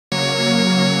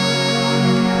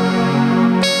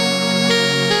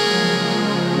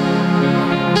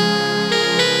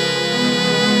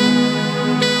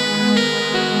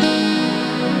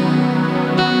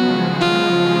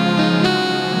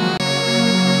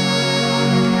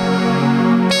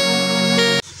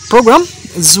program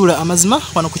Zula Amazima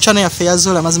wano ku channel yaffe ya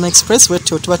Zula Amazima Express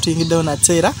wetto tuba tuyingiddewo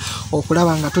nateera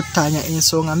okulaba nga tuttanya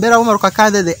ensonga mbeera Umaruka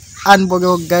Kande the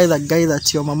unboggle guy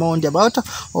that your mama warned about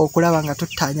okulaba nga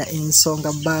tuttanya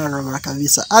ensonga barabara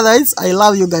kabisa. Otherwise, I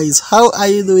love you guys. How are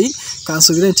you doing?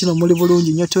 Kansubire ntino muli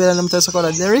bulungi nnyo tubeera ne mutesa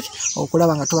kola Derek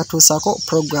okulaba nga tubatuusaako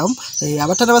program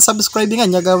abatana ba subscribing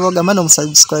nyaga bagamba no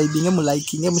subscribing mu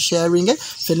liking mu sharing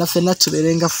fena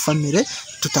tuberenga family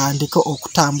tutandika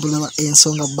okutambula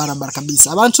ensonga barabara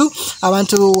kabisa.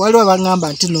 Abantu waliwo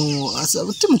bangamba ntino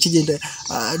timu kijende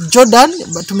Jordan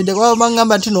batumide kwa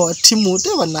bangamba ntino timu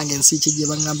tebanange nsi kije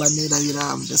bangamba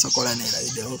nerabira mutesa kola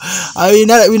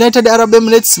nerabira United Arab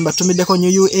Emirates batumide ko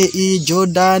UAE,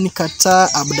 Jordan, Qatar,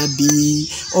 Abu Dhabi,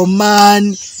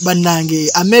 Oman, banange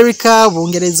America,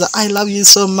 Bungereza. I love you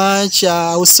so much.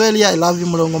 Australia, I love you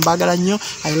mulongo mbagala nnyo.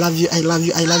 I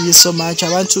love you so much.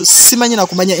 Abantu simanyi na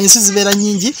kumanya ensi zibera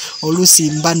nyingi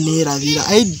olusi mba nerabira.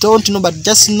 I don't know but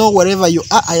just know wherever you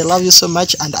are I love you so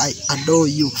much and I adore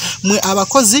you. Mwe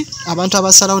abakozi abantu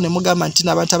abasalawo ne mugamba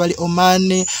ntina abantu abali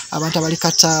Oman, abantu abali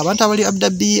Qatar, abantu abali Abu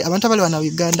Dhabi, abantu abali wana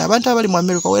Uganda, abantu abali mu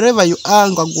America, wherever you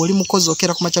are nga goli mukozi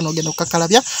okera ku machano ogenda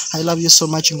kukakalabya. I love you so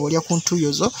much ngolya ku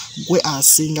ntuyozo gwe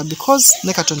asinga because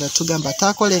ne Katonda tugamba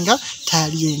takolenga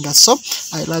taliyenga. So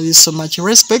I love you so much.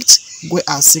 Respect gwe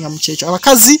asinga mu kyecho.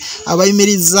 Abakazi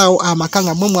abayimirizaawo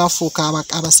amakanga mwe mwafuuka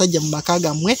abasajja mu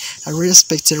makaga mwe.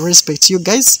 Respect you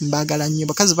guys mbagala nnyo.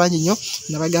 Bakazi bangi nnyo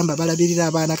nabagamba balabirira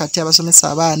abaana kati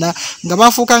abasomesa abaana nga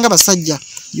bafuuka nga basajja.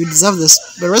 You deserve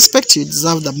the respect, you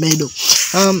deserve the medal.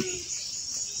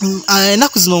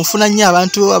 Enaku zino nfuna nnyo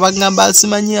abantu abagamba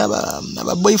simanyi aba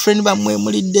boyfriend bamwe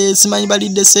mulidde simanyi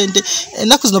balidde sente.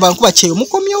 Enaku zino bankuba kyeyo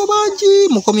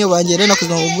mukomyewo bangi era enaku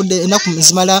zino obudde enaku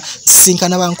zimala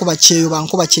sinkana bankuba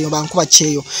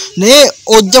kyeyo naye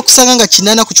ojja kusanga nga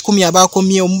kinana ku 10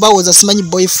 abakomyewo mubawoza simanyi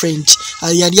boyfriend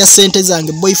yali ya sente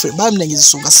zange boyfriend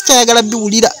bamnengezisunga sikyayagala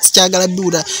biwulira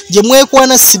gye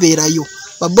mwekwana sibeerayo.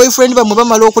 Ba boyfriend bamwe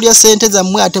bamala okulya sente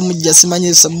zammwe ate mujja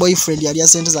simanyi boyfriend yali ya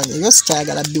sente zange ebyo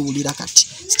sikyayagala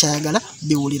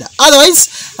biwulira. Otherwise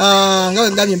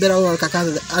ngawe ngambye mbera wa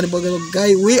kakaza the unboggle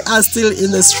guy, we are still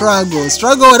in the struggle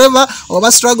whatever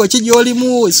oba struggle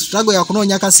kijolimu, struggle ya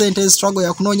kunoonya ka sente, struggle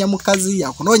ya kunoonya mukazi,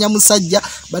 ya kunoonya musajja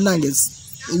banange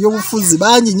ebyobufuzi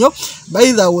bangi nnyo.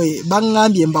 By the way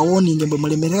bangambye mbawoninge mbe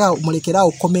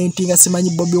mulekerawo commenting simanyi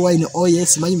Bobi Wine oye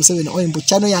simanyi Museveni oye mbu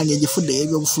channel yange egifudde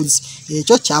ebyobufuzi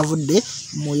ekyo kyavudde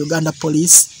mu Uganda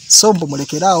Police. So mbu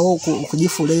mulekerawo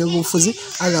okugifuula ebyobufuzi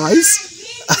otherwise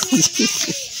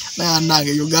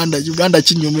nange Uganda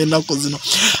kinyume ennaku zino.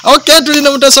 Okay,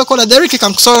 tulina mutesa kola Derek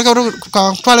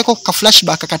kankutwaleko ka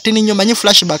flashback katini nnyo manyi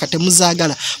flashback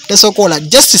temuzaagala mutesa kola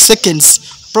just seconds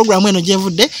program eno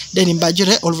jevudde then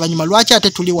mbajire oluvanyuma lwaki ate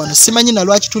tuli wano simanyi na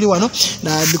lwaki tuli wano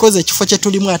na because ekifo kye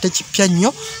tulimu ate kipya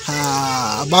nnyo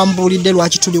bambulidde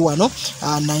lwaki tuli wano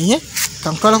naye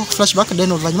kankutwala ku flashback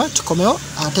then oluvanyuma tukomeo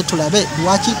ate tulabe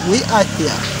lwaki we are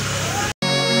here.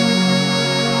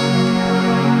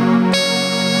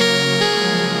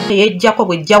 Yejjako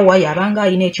bwe jjawa yabanga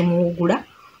alina ekimuwugula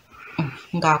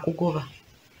ng'akugoba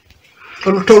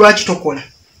oluto lwaki tokola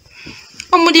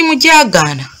omulimu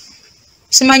gyagaana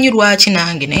simanyi lwaki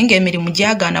nange naye ng'emirimu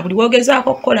gyagaana buli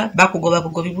wogezaako kukola bakugoba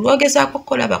bugobi, buli wogezaako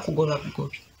kukola bakugoba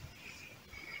bugobi.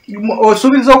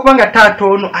 Osuubiriza okuba nga taata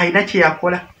ono alina kye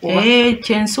yakola?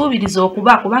 Kyensuubiriza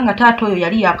okuba kubanga taata oyo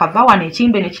yali yakava wano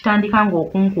ekimbe ne kitandika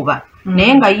ng'okunkuba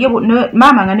naye nga ye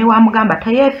maama nga ne wamugamba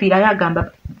tayeefiirayo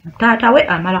agamba taata we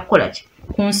amala kukola ki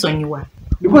kunsonyiwa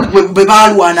bwe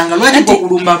baalwananga lwaki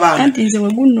okulumba baana anti nze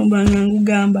bwe gunnumbanga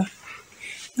ngugamba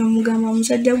namugamba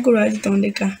omusajja gwe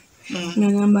lwakitondeka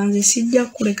nagamba nze sijja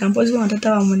kuleka mpozi wa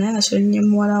tata wamwe naye nasonye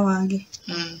muwala wange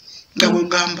nga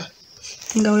bwegamba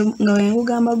nga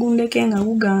wengugamba gundeke nga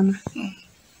gugaana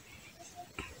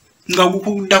nga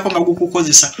gukuddako nga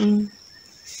gukukozesa.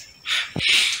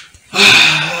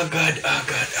 God.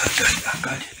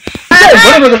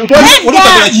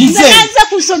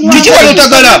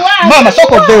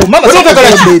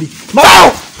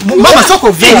 Mama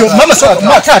soko veo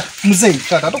Muzeeyi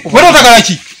tata tokubona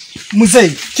ki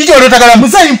Muzeeyi kiki olotagala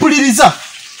Muzeeyi mpuliriza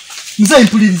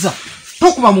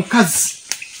tokuba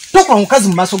mukazi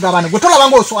mu maaso g'abaana gwe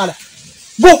tolabanga oswala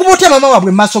gwe okubotya mama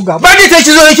wabwe mu maaso gaabwe bandita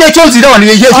ekizo ekyonzira wano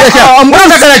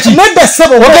olotagala ki nedda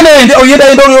ssebo ogende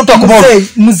oyenda otakuba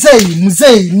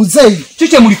Muzeeyi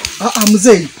kiki emuli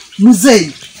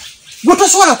Muzeeyi gwe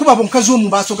tosobola kuba omukazi wo mu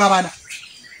maaso g'abaana.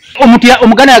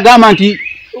 Omuganda yagamba nti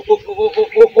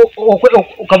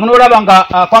okavuna olaba nga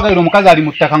akwagalira omukazi ali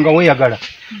mu ttaka nga weeyagala.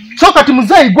 So kati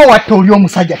Muzeeyi gwe watta oli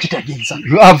omusajja kitegeeza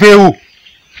aveewo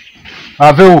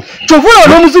Avewo. Chovula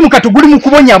n'omuzimu kati guli mu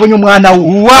kubonya abonyo mwana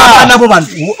wo. Nabo bano.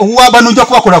 Wa bano nja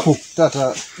kubakolako.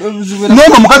 Tata.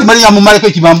 Nonga mukazi mali ya mumaleko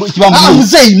ekibambo.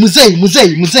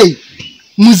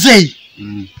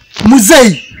 Muzeeyi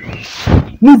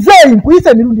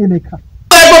nkuyise mirundi emeka.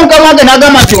 Ego mkamange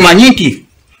nagamba nti omanyi nti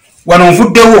wano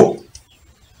nvuddewo.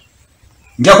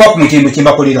 Nja kwa kumutimbo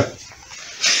kimbakolera.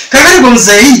 Kakati gwe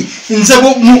Muzeeyi nze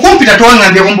mu kompyuta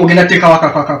towangambye ko mbogenda teeka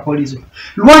waka polizo.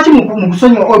 Lwaki mu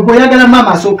kusonyiwa oyagala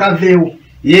maama asooka aveewo?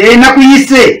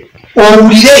 Nakuyise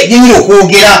owulire yenyini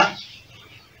okwogera.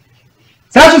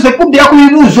 Sasa sekubbira ku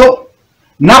bibuuzo.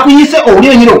 Nakuyise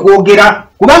owulire yenyini okwogera.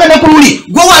 Kubanga ne kululi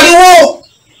gwe waliwo.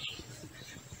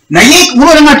 Naye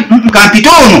mulolanga nti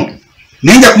kampita ono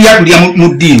nenja kuyatulira mu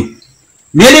ddiino.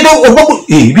 Nereeta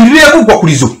bibireeko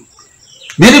obukwakulizo.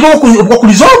 Nereeta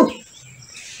obukwakulizo obwo.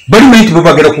 Bali manyi nti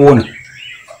bwebagera kuwona.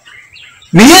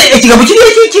 Naye ekigambo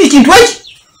kiri kintu eki.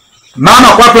 Maama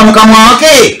akwatula mukamwa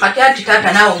wake. Kati ati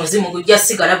taata naawe omuzimu gujja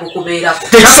sigala gukubeerako.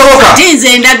 Tekisoboka.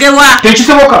 Nze ndagewa.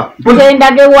 Tekisoboka. Nze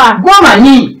ndagewa.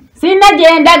 Gwomanyi. Sina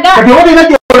gye ndaga. Kati oba olina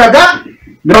gy'olaga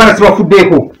n'abaana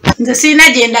sibafuddeeko. Nze sina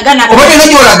gye ndaga nabo. Oba olina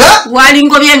gy'olaga.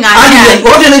 Walingobye ng'anya.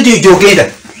 Oba olina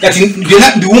gy'ogenda. Kati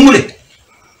ndiwumule.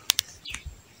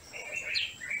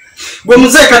 Gwe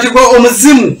Muzeeyi kati gwe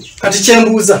omuzimu kati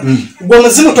kyembuuza. Gwe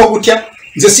omuzimu togutya.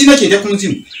 Nze sina kyendya ku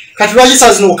muzimu. Kati lwaki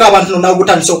saa zino oka abantu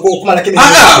n'ogutandisa okumalako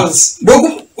emirimu.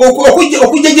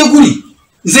 Okujja gye guli.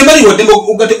 Nze mbali wadde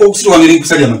okusitula wangeri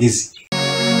kusalya amagezi.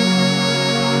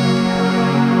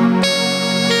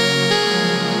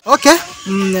 Okay,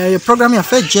 program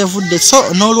yaffe gyevudde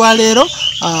so n'olwaleero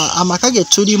amaka ge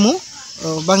tulimu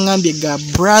bangambye ga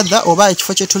brother oba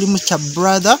ekifo kye tulimu kya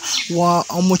brother wa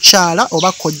omukyala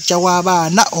oba kojja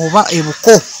w'abaana oba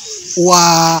ebuko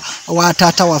wa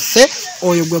taata waffe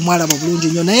oyo gwe mwalaba bulungi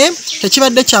nnyo naye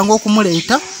tekibadde kyangu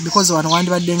okumuleeta because wano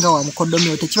wandibadde nga wa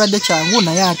mukoddomyo tekibadde kyangu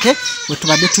naye ate bwe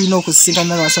tubadde tulina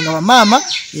okusisinkana lwasonga bamama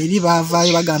eri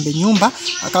baavaayo bagamba ennyumba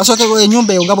akasooke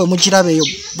ennyumba eyo nga bwe mugiraba eyo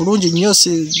bulungi nnyo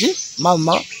sigi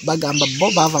mama bagamba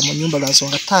bo baava mu nnyumba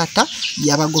lwasonga taata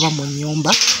yabagoba mu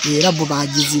nnyumba era bo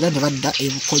baagizira ne badda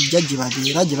ebukojja gye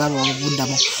babeera gye baba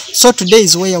babuddamu so today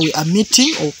is where we are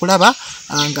meeting okulaba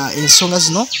nga ensonga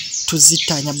zino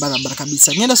tuzitanya barabara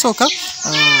kabisa ngenda soka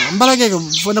mbalage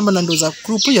vona manandoza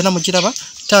group yona mugiraba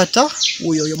tata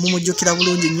uyo mumujukira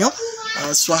bulungi nnyo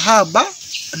swahaba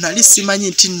nali simanyi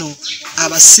nti nno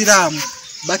abasiramu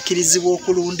bakirizibwa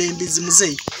okulunda embizi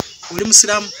Muzeeyi oli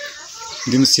musiramu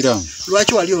ndi musiramu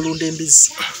lwaki wali olunda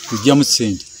embizi kujja mu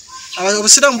sente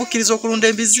abasiramu bukiriza okulunda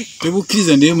embizi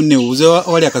tebukiriza ndiye munne uze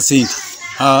wali akasente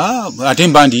ate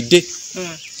mbandidde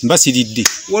mbasiridde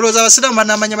woloza abasiramu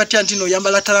banamanya batya nti no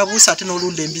yambala tarabusa ate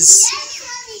n'olunda embizi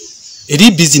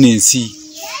eri business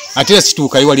ate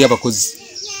asituukayo wali abakozi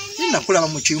nakulaba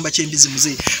mu kiyumba ky'embizi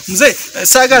Muzeeyi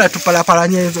saagala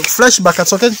tupalapalanye flashback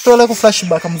asoke tutole ku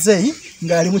flashback Muzeeyi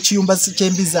ng'ali mu kiyumba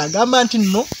ky'embizi agamba nti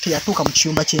nno teyatuuka mu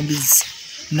kiyumba ky'embizi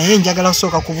naye njagala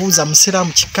kusooka kubuuza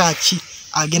musiraamu kikaaki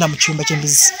agenda mu kiyumba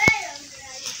ky'embizi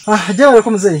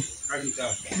gyewaleko Muzeeyi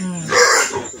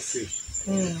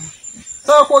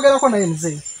sawa kwogerako naye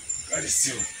Muzeeyi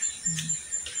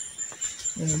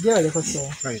gyewaleko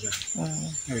sawa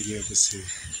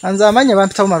anze amanyi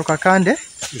bampitamu Maruka Kande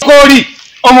koli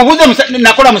omubuze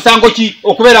nakola musango ki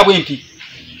okubeera bwenti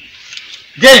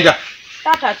genda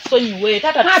Tata tusonyiwe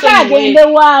agende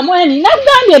wa mweni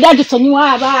nagambye dda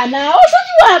tusonyiwa abaana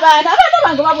osonyiwa abaana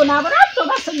bange babona abato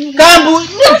basonyiwa kambu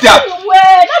nita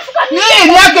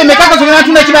myaka emeka kasogera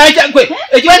natunda ekibaya kyakwe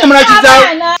ekibanja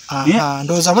munakizaawo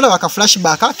ndowooza mulaba ka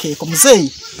flashback keeko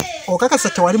Muzeeyi okakasa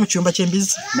tewali mu kiyumba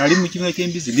ky'embizi nali mu kiyumba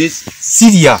ky'embizi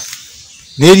sirya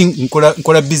neri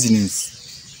nkola business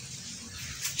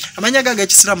amanya gaga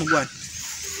ekisiramu gwani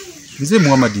nze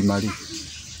Muhammad Mali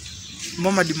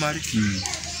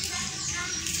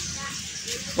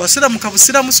wasiramuka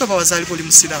busiramu so bawazali boli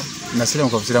musiramu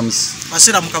nasiramuka busiramu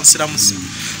wasiramuka busiramu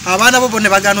abaana bo bone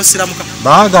bagano siramuka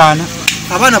baagana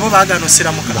abaana bo bagano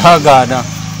siramuka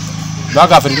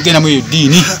bagafa tugenda mu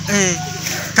ddiini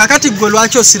kakati gwe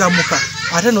lwaki osiramuka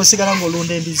ate n'osigala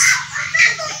ng'olunda embizi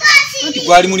anti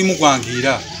gwali mulimu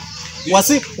gwangira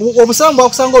wasi obusiramu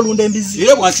bwakusanga olunda embizi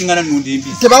era bwansingana nunda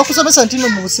embizi tebakusomesa nti no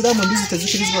mu busiramu embizi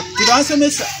tezikirizibwa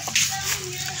tebansomesa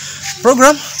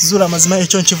program zula mazima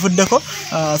ekyo nkivuddeko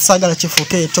saagala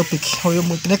kifuuke topic oyo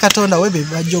ne Katonda we be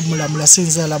bajja omulamula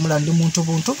sinza lamula ndi muntu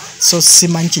buntu so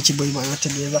simanyi kikiboyibwa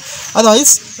yotegeeza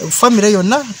otherwise family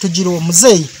yonna tugiriwo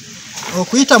Muzeeyi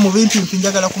okuyita mu bintu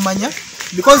njagala kumanya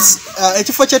because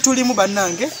ekifo kye tulimu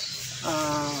bannange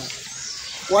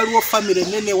waliwo family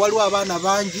nene waliwo abaana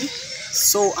bangi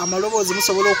so amaloboozi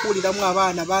musobola okuwuliramu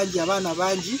abaana bangi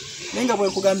naye nga bwe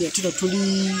nkugambye tuno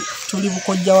tuli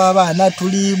bukojja w'abaana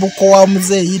tuli buko wa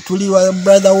muzeeyi tuli wa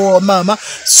brother wa mama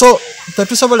so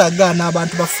tetusobola gaana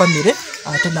abantu ba famire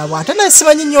ate naye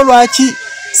simanyi nnyo lwaki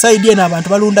saidi eno abantu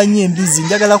balunda nnyo embizi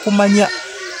njagala kumanya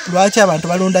lwaki abantu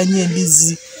balunda nnyo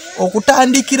embizi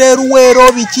okutandikira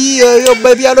eruweero biki eyo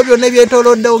ebyalo byonna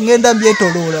ebyetooloddewo ngenda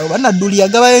mbyetoloola banadduli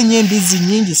yagabayo nnyo embizi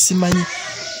nnyingi simanyi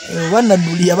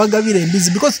banadduli yabagabira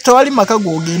embizi because tewali maka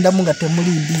gwogendamu nga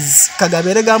temuli mbizi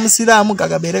kagabeere ga musiraamu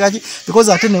kagabeere gaki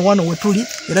because ate ne wano we tuli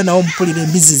era nawo mpulira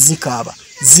embizi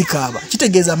zikaaba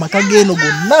kitegeeza amaka geeno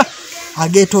gonna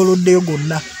ageetooloddeyo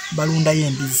gonna balundayo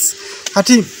embizi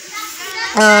kati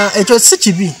ekyo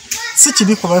si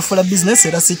kibi kubafuula business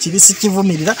era si kibi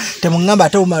sikivumirira temuŋŋamba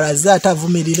ate umaraze ate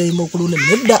avumirira emu okulunda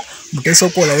nedda muteesa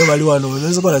okwolayo bali wano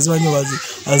ezokola zibanyo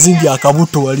azimbye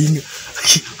akabuto walinga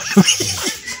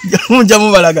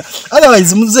jamu balaga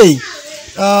otherwise muzeeyi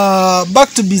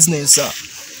back to business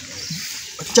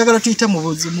kyagala tuyite mu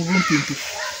bumpimpi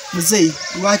muzeeyi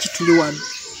lwaki tuli wano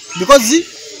because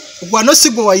wano si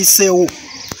gwe wayiseewo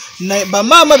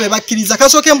bamaama be bakkiriza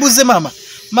kasooka embuze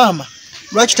maama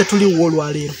lwaki tetuliwo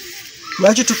olwaleero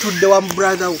lwaki tutudde wa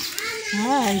brother wo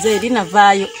nze eri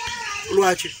navaayo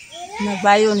lwaki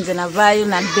nze navaayo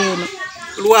naddeeno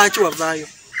lwaki wavaayo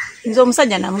nze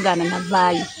omusajja namugaana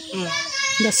navaayo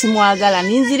nga simwagala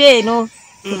ninzira eno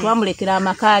twamulekera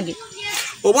amakaage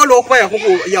oba olw'okuba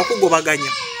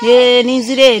yakugobaganya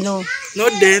ninzira eno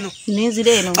nodde eno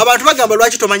ninzira eno abantu bagamba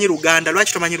lwaki tomanyi Luganda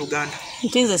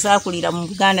nti nze saakulira mu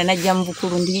Buganda najja mu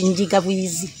Bukulu njiga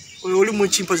bwizi oli mu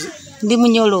Kimpozi ndi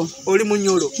Munyolo oli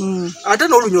Munyolo ate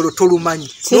n'Olunyolo tolumanyi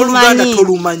n'Oluganda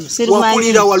tolumanyi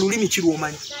wakulira walulimi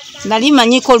kirwomanyi nali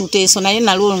manyiko Luteeso naye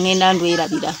nalwo ngenda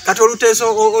ndwerabira kati Oluteeso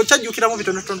okyajjukiramu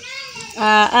bitonotono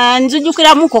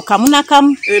nzijukiramuko kamu na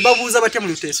kamu babuuza batya mu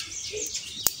Luteeso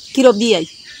kiro biyai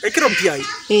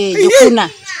jokuna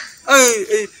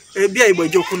biyai bwe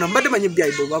jokuna mbadde manyi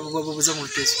biyai bwe babuuza mu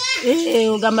Luteeso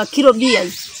ogamba kiro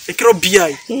biyai kiro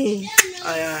biyai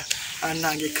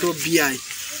anange kiro biyai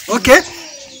okay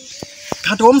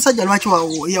kati omusajja lwaki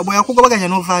bwe yakugobaganya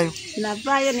n'ovaayo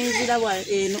navaayo ninzira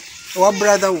eno owa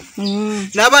brother wo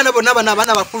n'abaana bonna bano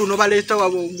abaana bakulu n'obaleeta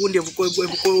gundi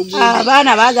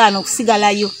abaana baagaana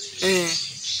okusigalayo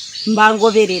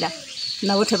mbangoberera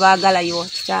nabo tebaagalayo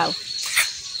kitaawe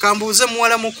kambuuze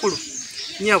muwala mukulu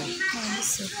nyabo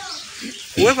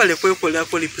webale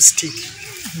kwekolerako lipstick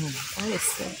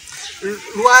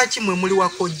lwaki mwe muli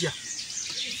wakojja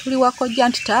tuli wakojja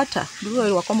nti taata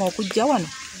lwe wakoma okujja wano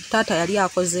taata yali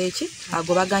akoze eki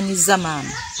agobaganyiza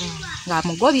maama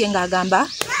ng'amugobye ng'agamba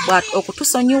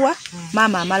okutusonyiwa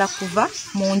maama amala kuva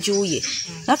mu nju ye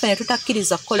naffe ne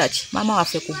tutakkiriza kukola ki maama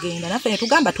waffe kugenda naffe ne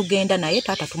tugamba tugenda naye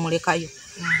taata tumulekayo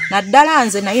naddala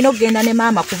nze nayina okugenda ne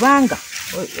maama kubanga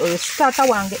oyo si taata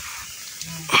wange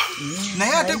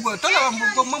naye ate gwe tolaba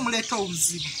mwe muleeta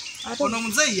obuzibu ono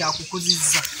muzeeyi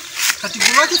yakukuzizza kati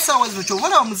gwe lwaki ssaawa zino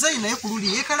kyobalaba muzeeyi naye ku luli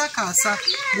yeekalakaasa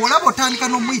bw'olaba otandika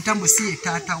n'omuyita mbwe si ye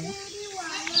taatawo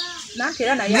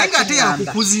naye ng'ate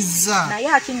yakukuzizza naye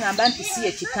akiŋŋamba nti si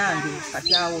ye kitange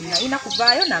kati awo nalina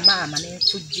kuvaayo na maama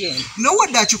nekujja eno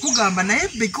nowadde akikugamba naye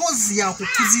because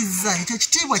yakukuzizza ekyo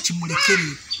ekitiibwa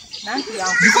kimulekere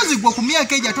because gwe ku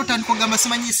myaka egyo ate otandika ogamba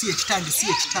simanyi si ye kitange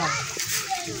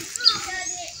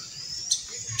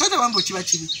tolaba mbu kiba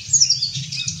kibi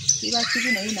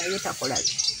naye naye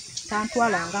takolaki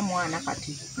tantwalanga mwana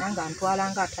kati nange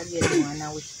antwalanga atali eri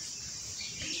mwana we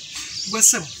gwe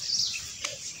ssebo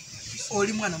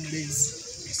oli mwana mulenzi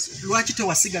lwaki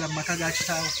tewasigala mu maka ga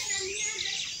kitaawo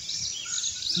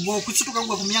ng'okusituka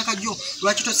gwe ku myaka gyo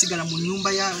lwaki tosigala mu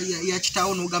nnyumba ya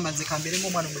kitaawo n'ogamba nze kambeere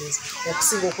ng'omwana omulenzi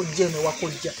okusinga okujja eno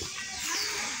ewakojja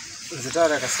nze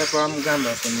taata kasita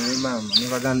twamugamba asonyiwe maama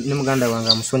ne muganda wange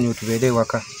amusonyiwe tubeere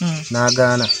ewaka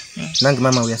n'agaana nange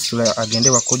maama we yasitula agende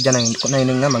ewakojja naye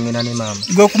neŋŋamba ngenda ne maama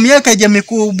gwe ku myaka egyo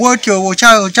mikulu bwotyo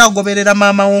okyagoberera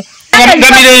maama wo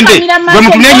gamirembe gwe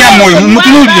mutumye nyamwoyo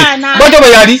mutunulire bwatyo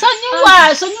bwe yali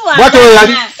bwatyo bwe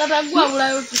yali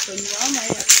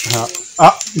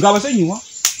ng'abasonyiwa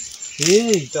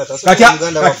kati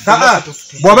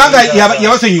bw'obanga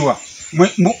yabasonyiwa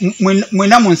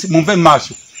mwena munve mu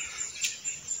maaso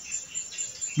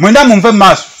mwenda munve mu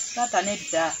maaso taata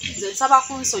nedda nze nsaba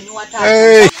kunsonyiwa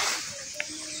taata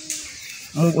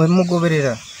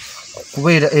mugoberera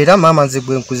kubeera era maama nze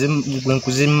gwe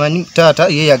nkuzimanyi taata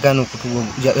ye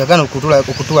yagaana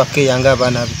okutuwako eyanga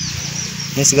abaana be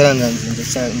nesigala nga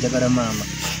njagala maama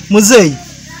muzeeyi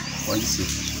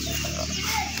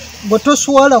bwe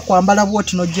toswala kwambala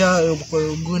bwoti nojja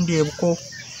gundi ebuko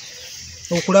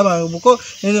okulaba buko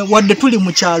wadde tuli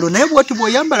mu kyalo naye bwoti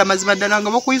bw'oyambala mazima ddala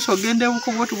nga bakuyisa ogende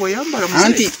buko bwoti bw'oyambala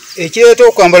anti ekireeta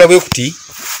okwambala bwe kuti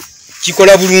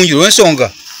kikola bulungi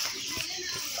olw'ensonga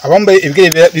abamu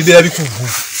ebigere bibeera bikugu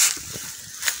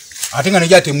ate nga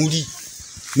nejja temuli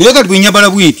naye kati bwenyambala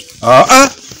bwenti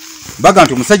baga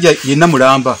nti omusajja yenna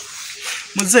mulamba.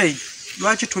 Muzeeyi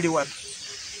lwaki tuli wano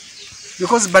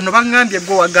because bano bangambye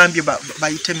gwe wagambye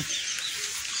bayitemu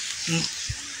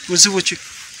buzibu ki?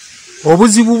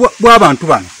 Obuzibu bw'abantu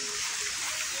bano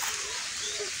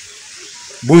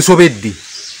bunsobedde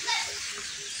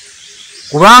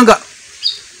kubanga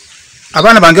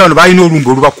abaana bange bano balina olumbe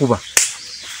olubakuba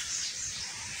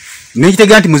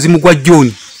nekitegeera nti muzimu gwa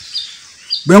John.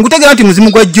 Bwe ngutegeera nti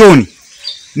muzimu gwa John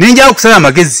nenjala okusala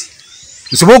amagezi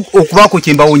nsobola okubaako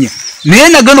kyembawonya naye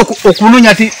nagenda okunoonya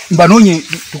ati mbanoonye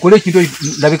tukole ekintu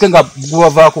ndabike nga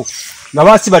gubavaako nga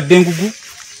baasibadde engugu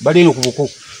baleeno ku buko.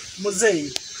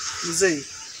 Muzeeyi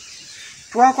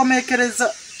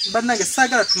twakomekereza bannange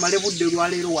saagala tumale budde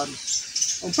lwaleero wano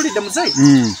ompulidde Muzeeyi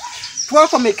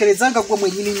twakomekereza nga gwe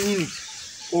mwennyini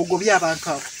ogobye abantu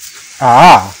abo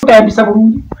Kutayambisa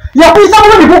bulungi. Yakuyisa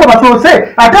bulungi kuko batoose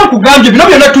ate nkugambye bino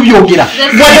byonna tubyogera.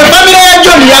 Wadde famire ya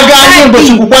John yagaanye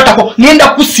mbosi nkukwatako ngenda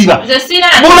kusiba.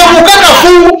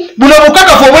 Buno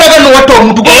bukakafu obulaga nno watta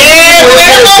omuntu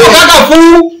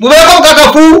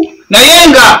bukakafu naye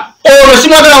nga ono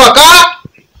simwagala waka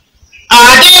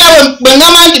ate yawe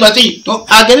bwengamba nti basi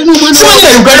agere n'omwana wa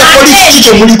Uganda police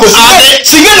kite muliko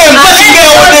sigenda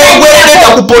empaligeewoleta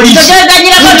ku police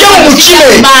nje mukire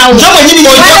nje mwenyini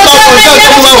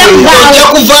ojja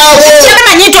kuvaawo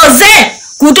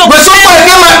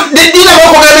dina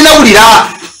bokogera binawulira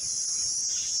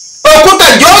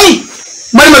okuta John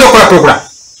mwali maze okukola program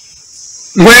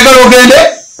ngwegala ogende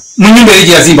mu nnyumba eri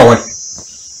gye yazimba wali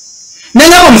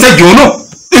nenyaba omusajja ono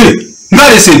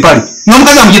ng'aleese empali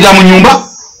n'omukazi amugirira mu nnyumba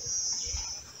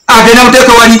agenda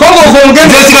muteeka wali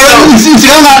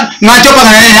nsiga nga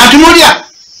nkyopanga naye natunulya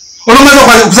olumaze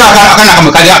okusala akana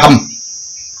kamwe kali akamu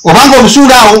obanga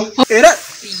obusuula awo era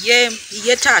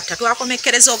ye taata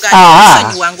twakomekereza oganya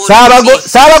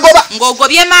saabagoba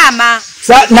ng'ogobye maama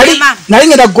nali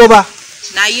ngenda kugoba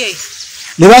naye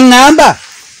ne baŋŋamba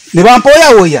ne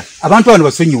bampooyawoya abantu bano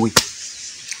basonyiwe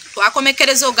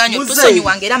twakomekereza oganya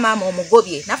otusonyiwanga era maama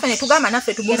omugobye naffe ne tugamba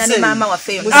naffe tugenda ne maama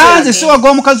waffe nze siwagoba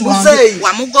omukazi wange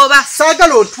wamugoba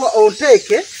saagala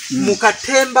onteeke mu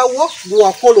katemba wo gwe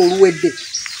wakola oluwedde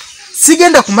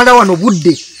sigenda kumala wano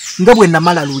budde nga bwe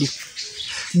namala luli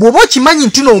bw'oba okimanyi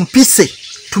nti nompise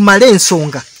tumale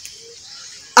ensonga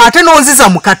ate n'onziza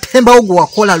mu katemba wo gwe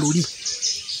wakola luli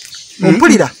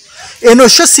ompulira eno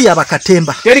sho si yaba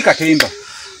katemba teri katemba.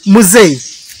 Muzeeyi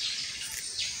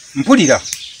mpulira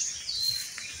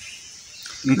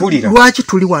lwaki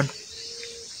tuli wano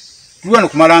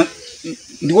kumala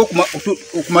ndiwo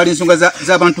okumala ensonga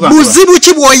z'abantu bantu buzibu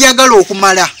ki bw'oyagala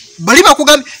okumala bali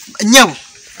bakugambye nyabo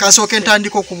kasooka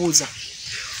entandika okubuuza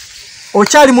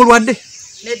okyali mulwadde?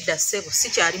 Nedda ssebo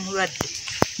sikyali mulwadde.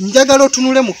 Njagala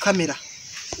otunule mu kamera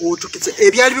otukize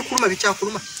ebyali bikuluma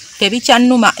bikyakuluma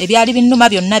tebikyannuma ebyali binnuma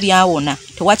byonna byawona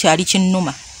tewakyali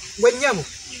kinnuma gwe nnyabo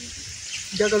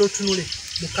njagala otunule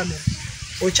mu kamera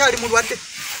okyali mulwadde?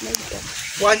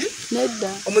 Wangi? Nedda.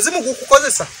 Omuzimu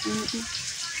gukukozesa?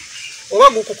 Oba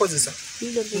gukukozesa?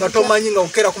 Nga tomanyi nga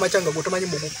okera kumachanga gotomanyi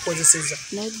mu gukukozeseza?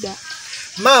 Nedda.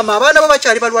 Maama abaana bo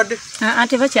bakyali balwadde?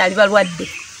 Ate bakyali balwadde.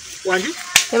 Wangi?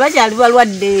 Tebakyali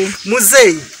balwadde.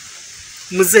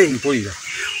 Muzeeyi mpulira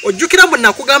ojjukira mbu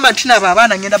nakugamba nti nabo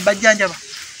abaana ngenda bajjanjaba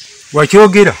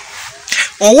wakyogera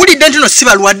owulidde nti no si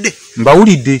balwadde?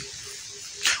 mbawulidde.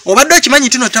 Obadde okimanyi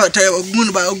nti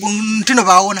no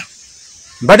baawona?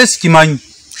 Mbadde sikimanyi.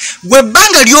 Gwe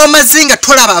ebbanga ly'omaze nga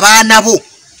tolaba abaana bo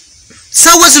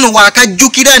saawa zino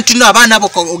waakajjukira nti no abaana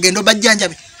bo ogenda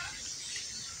obajjanjabe?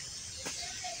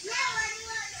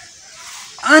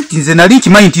 Anti nze nali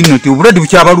nkimanyi nti nno ti obulwadde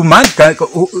bukyabaluma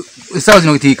essaawa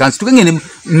zino kansi tugende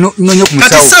nonye ku musawo.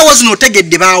 Kati essaawa zino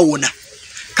otegedde baawona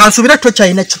kansuubira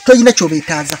toyina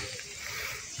kyobeetaaza.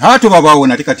 Ate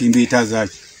baawona ate kati mbeetaaza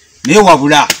ki naye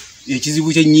wabula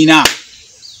ekizibu kye nnyina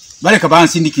baleka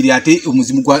bansindikire ate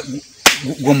omuzimu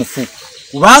gw'omufu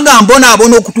kubanga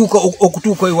mbonaabona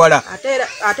okutuuka ewala.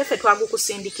 Ate ffe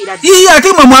twagukusindikira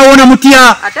ate mwe mwawona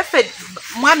mutya? ate ffe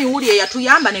mwami wuli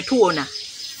eyatuyamba ne tuwona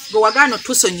gwe wagaana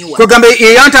otusonyiwa kwegamba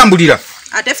eyantambulira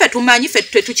ate ffe tumanyi ffe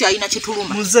tetukyalina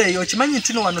kituluma. Muzeeyi okimanyi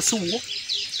nti no wano siwo?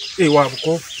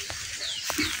 Wabuko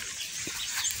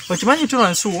okimanyi nti no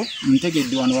wano siwo?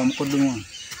 ntegedde wano wamukoddonwa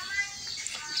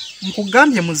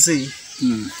nkugambye Muzeeyi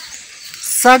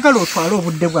saagala otwale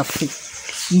obudde bwaffe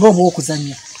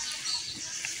ng'obw'okuzannya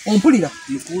ompulira?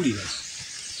 nkuwulira.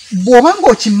 bw'obanga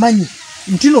okimanyi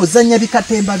nti n'ozannya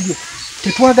bikatemba byo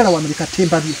tetwagala wano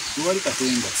bikatemba byo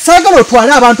saagala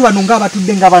otwale abantu bano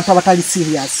ng'abatudde ng'abantu abatali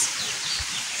serious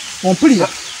ompulira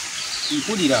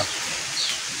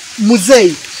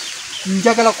muzeeyi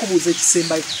njagala kubuuza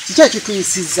ekisembayo kiki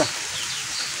ekituyisizza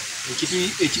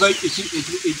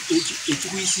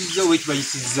ekikuyisizza oba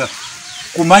ekibayisizza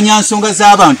kumanya nsonga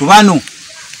z'abantu bano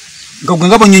nga gwe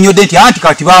nga bonyonyodde nti anti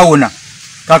kati baawona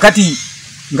kakati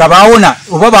nga baawona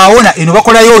oba baawona eno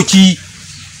bakolayo ki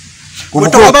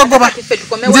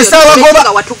nze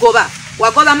saawagoba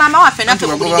wagoba maama waffe naffe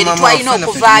mubulijeri twalina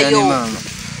okuvaayo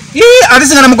ate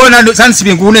singa namugoba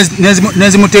sansibye enkulu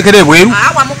nezimuteekera ebweru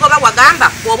wamugoba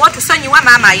wagamba bw'oba otusonyiwa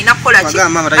maama alina kukola ki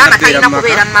maama talina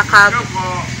kubeera mu makaago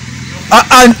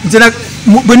nze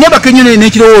bwe nebaka ennyo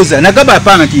n'ekirowooza nagamba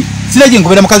apanga nti sira gye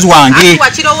nkubera mukazi wange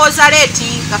wakirowooza leeti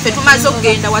nga ffe tumaze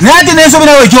okugenda naye ate n'ensobi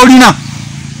nawe gy'olina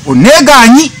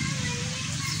oneegaanyi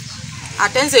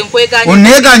ate nze nkwegaanyi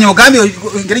oneegaanyi ogambye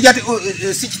engeri gyati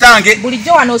si kitange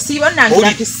bulijjo wano osiiba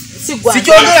onnangira nti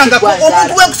sikyogerangako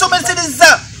omuntu wenkusomesereza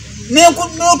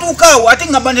n'otuukaawo ate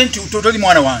ngamba nti toli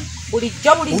mwana wange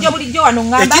bulijjo wano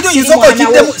ngamba ekintu yinsoka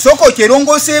okiddemu sooka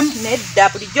okyerongoseemu nedda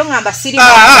bulijjo ngamba siri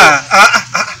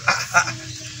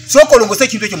sooka olongose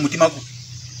ekintu ekyo mu mutima gwo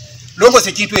longose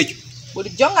ekintu ekyo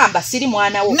bulijjo ngamba siri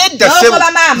mwana wo nedda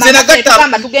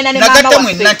nagatta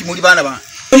mwenna nti muli baana bange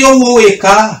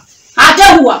oyowoweeka ate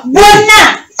huwa bonna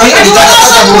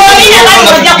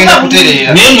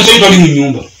naye musoyi toli mu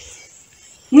nyumba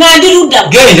nga ndi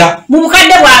ludda genda mu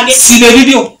bukadde bwange siba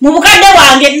ebibyo mu bukadde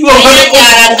bwange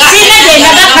sirina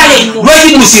gyendaga kale nno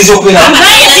lwaki musiiza okubeera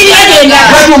sirina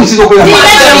gyendaga lwaki omusiiza okubeera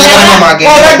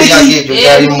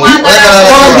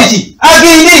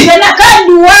agende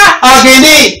nakadduwa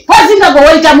agende kozinga gwe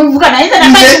wayita muvuga naye nze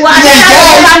nakadduwa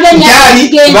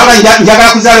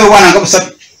njagala kuzaala obwana nga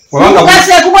busatu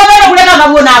kubonera okuleka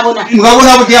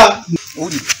ngabona butya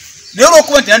naye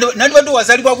olwokuba nti nandibadde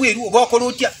wazaalibwa bweru oba wakola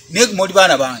otya naye muli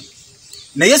baana bange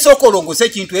naye sooka olongoosa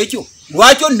ekintu ekyo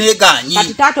lwaki oneegaanyi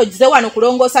kati taata ogize wano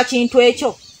kulongoosa kintu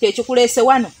ekyo kyekikuleese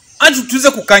wano anti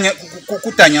tuze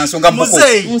kutanya nsonga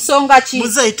nsonga ki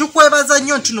muzeeyi tukwebaza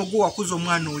nnyo nti nogwe wakuza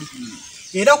omwana oli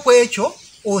era ku ekyo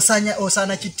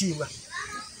osaana kitiibwa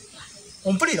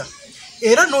ompulira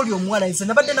era n'oli omuwala nze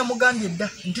nabadde namugambye edda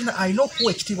nti alina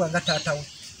okuwa ekitiibwa nga taata we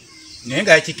naye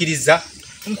nga yakikiriza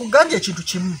nkugambye ekintu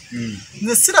kimu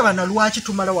nze siraba na lwaki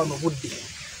tumala wano budde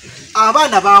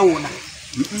abaana baawona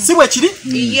si bwe kiri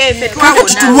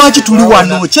kakati tulwaki tuli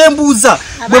wano kyembuuza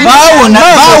bwe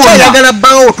baawona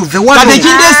bbaawo tuve wano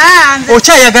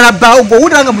okyayagala bbaawo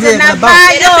gweowulira nga mulyayagala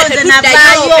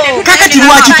bbaawo kakati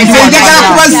lwaki tuve njagala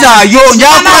kubazaayo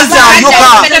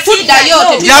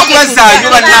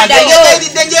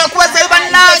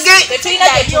bannange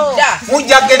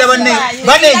mujja kugenda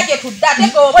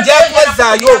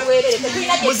banjakubazaayo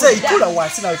muzeeyi tula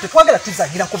wansi nawe tetwagala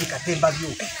tuzanyirako bikatemba byo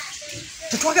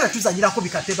tetwagala tuzanyirako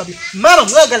bikatemba byo mama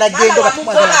mwagala gendo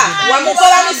batumwagala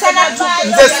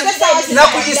nze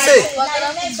nakuyise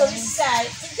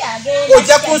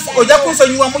ojja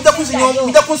kunsonyiwa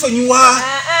mujja kunsonyiwa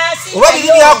oba biri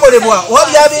byakolebwa oba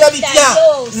byabeera bitya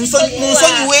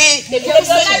munsonyiwe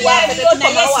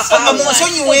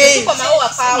munsonyiwe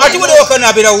ate buli wakana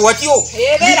abeerawo watyo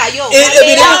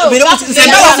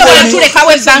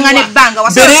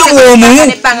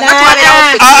berewomu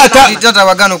tata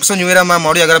wagana okusonyiwera maama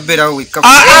oli yagala beerawo wekka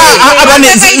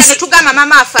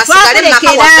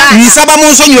nsaba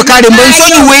munsonyiwe kale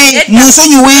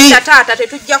munsonyiwe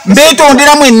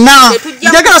mbetondera mwenna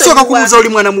njagala sooka kubuuza oli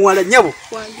mwana muwala nyabo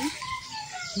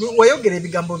wayogera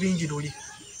ebigambo bingi luli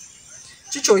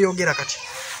kikyoyogera kati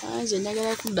nze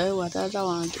njagala kuddayo wa taata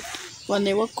wange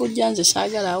wane wakujja nze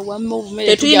saagala wamme obumere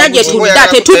tetulina gye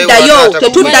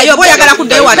tetuddayo boyagala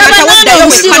kuddayo wa taata waddayo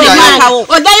wekkanekawo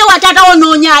oddayo wa taata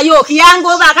wonoonyaayo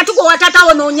kiyangoba akatuko wa taata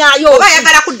wonoonyaayo oba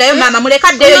ayagala kuddayo maama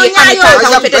mulekaddeyo yekkanetaata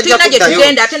waffe tetulina gye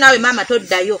tugenda ate naawe maama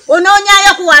toddayo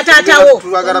onoonyaayo ku wa taata wo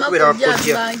tulagala kubeera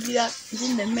wakojja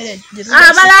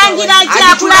abalangira ki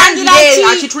akulangira ki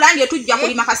akitulangiye tujja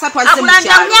kulima kasatu azze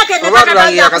akulangira mu myaka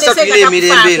obaatulangira kasatu iri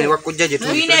emirembe ne wakojja gye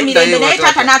tulina emirembe naye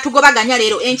taata n'atugobaganya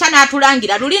leero enkya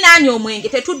n'atulangira luli naanywa omwenge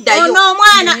tetuddayo ono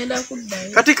omwana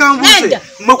kati kambuuze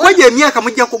mwekweja emyaka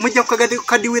mujja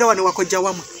kukadiwira wano wakojja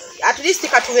wamwe at least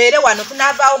katubeere wano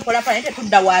tunaavaawo mpolapala naye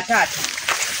tetudda wa taata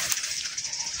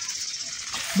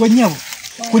gwe nnyabo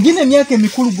kugina emyaka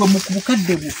emikulu gwe mu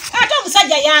bukadde bwo ate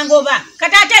omusajja yangoba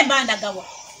kati ate embandagawa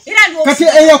kati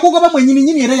eyakugoba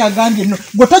mwenyininyini era yagambye nno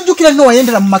gwe tojjukira nno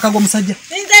wayendera mu maka g'omusajja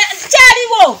nze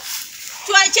kyaliwo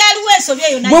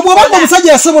bw'obanga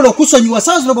omusajja yasobola okusonyiwa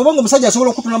sanzino bw'obanga omusajja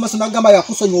yasobola okutuna amaaso n'agamba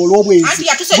yakusonyiwa olw'obwezi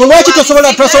gwe lwaki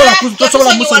tosobola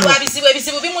musonyiwa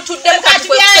ebizibu bimutuddemu kati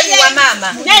kwekusonyiwa maama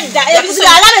nedda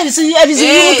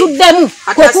ebizibu bimutuddemu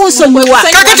kwekusonyiwa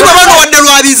kakati bw'obanga wadde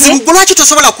lwa bizibu gwe lwaki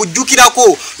tosobola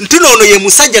kujjukirako nti noono ye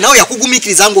musajja nawe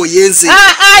yakugumikiriza ng'oyenze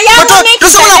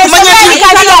tosobola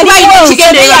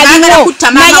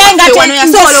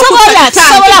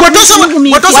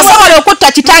kumanya wasobola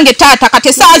okutta kitange taata kati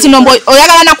esaawa zino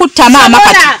oyagala nakutta maama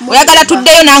kati oyagala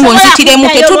tuddeyo nange onzitiremu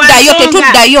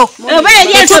tetuddayo oba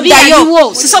eri ensobi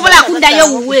yaliwo sisobola kuddayo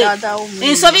wuwe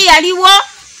ensobi yaliwo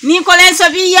ninkola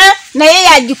ensobi ye naye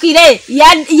yajjukire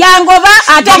yangoba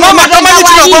ate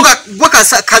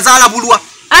kazaala bulwa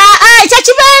ekyo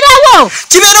kibeerawo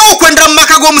okwendera mu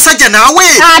maka g'omusajja naawe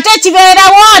ate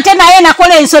kibeerawo ate naye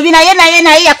nakola ensobi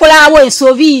naye yakolawo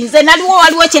ensobi nze naliwo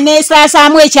waliwo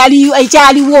kyeneesaasaamu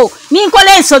ekyaliwo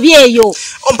ninkola ensobi eyo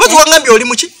omupazi wangambye oli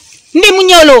muki ndi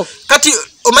munyolo kati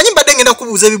omanyi mbadde ngenda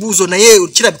kubuuza ebibuuzo naye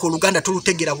kirabika oluganda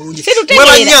tolutegeera bulungi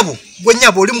gwe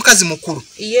nnyabo oli mukazi mukulu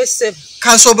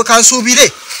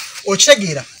kansuubire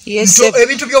okitegeera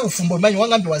ebintu by'obufumbo omanyi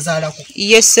wangambye wazaalako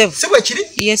si bwe kiri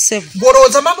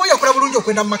bw'olowooza maama oyo yakola bulungi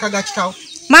okwenda mu maka ga kitaawo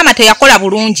maama teyakola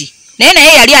bulungi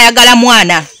naye yali ayagala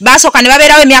mwana basooka ne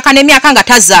babeerawo emyaka n'emyaka nga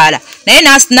tazaala naye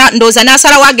ndowooza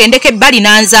n'asalawo agendeko ebbali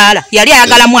n'anzaala yali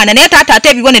ayagala mwana naye taata ate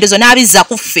ebibonerezo n'abizza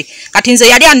ku ffe kati nze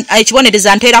yali ekibonerezo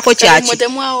anteerako kyaki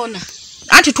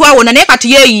anti twawona naye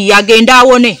kati yeeyiye agende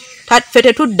awone ffe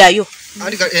tetuddayo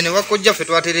ene wakojja ffe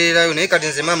twatereerayo naye kati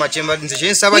nze maama nze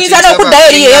kyensaba yinza n'okuddayo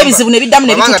eriyo ebizibu ne biddamu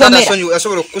ne bitutomera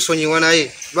asobola okukusonyiwa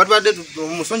naye batwadde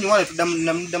omusonyiwa ne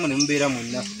tuddamu ne mubeera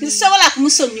mwonna sisobola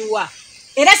kumusonyiwa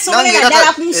era sobola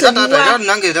ddala kumusonyiwa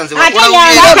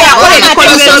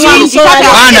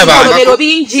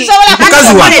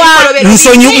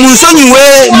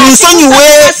munsonyiwe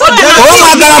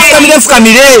oba mwagala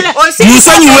fukamire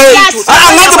munsonyiwe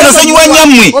ngati bwenasonyiwa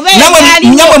nyammwe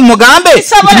nyammwe mugambe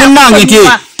nti munnange nti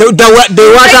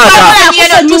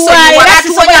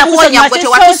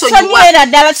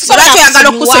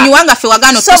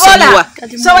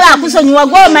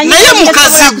naye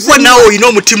mukazi gwe nawe olina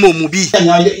omutima omubi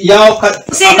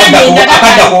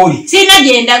sina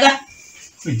gyendaga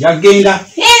jagenda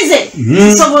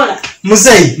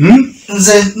muzeeyi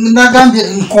nze nagambye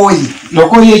nkooyi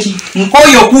eki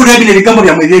nkooyi okuwulira bino ebigambo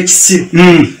byammwe ebyekisiru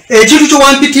ekintu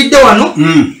kyewampitidde wano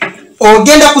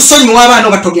ogenda kusonyiwa abaana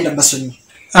oba togenda basonyiwa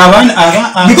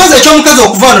because ekyomukazi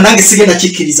okuva wano nange sigenda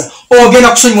kikkiriza ogenda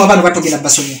kusonyiwa abaana oba togenda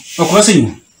basonyiwa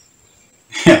okubasonyiwa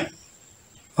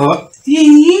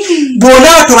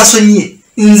bw'onaaba tobasonyiye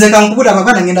nze kankubula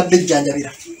abaana ngenda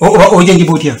bejjanjabira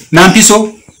ojanjiba otya nampiso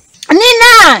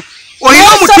nina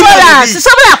olina omutima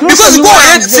sisobola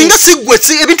singa siggwe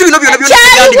ebintu bino byona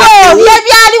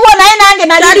byaliwo naye nange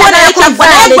naliwo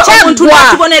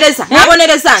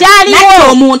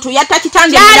omuntu yatta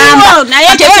kitange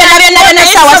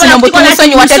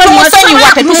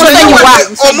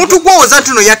omuntu gwowoza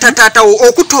nti no yatta taatawo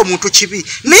okutta omuntu kibi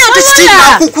naye ate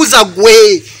kitinakukuza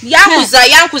gwe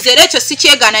yankuza era ekyo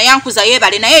sikyegana yankuza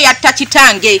yeebale naye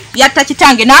yatta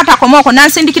kitange n'atakomaoko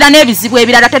nansindikira n'ebizibu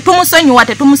ebirala tetumusonyiwa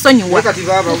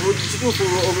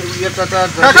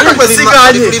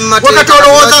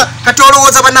kati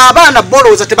olowooza bano abaana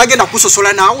bolowooza tebagenda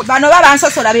kusosola naawe bano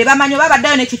babansosola be bamanyi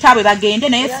babaddayo ne kitaabwe bagende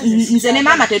naye nze ne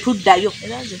maama tetuddayo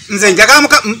nze njagala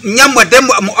nyammwadde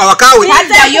awakaawe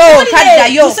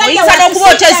taddayo oyinza n'okuba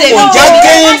oteze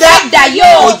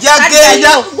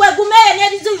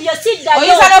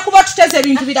oyinza n'okuba otuteze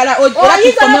ebintu birala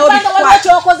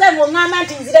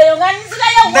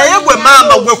naye gwe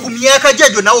maama gwe ku myaka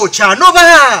gyegyo nawe okyanoba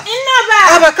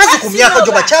abakazi ku myaka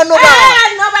gyo bakyanoba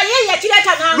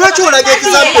lwaki olaga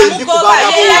ekizambo embi ku baana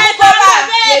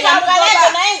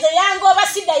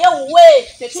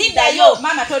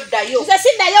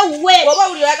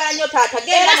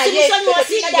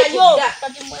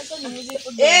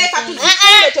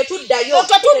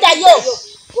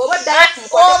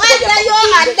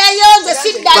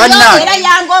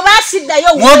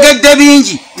mwogedde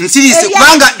bingi nsiriise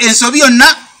kubanga ensobi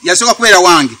yonna yasooka kubeera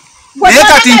wange naye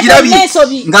kati njirabye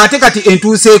ng'ate kati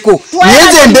entuuseeko naye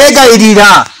nze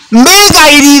mbeegayirira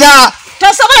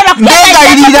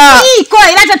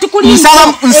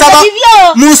nsaba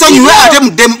munsonyiwe ate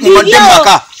mudde mu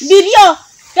maka bibyo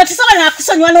tetusobola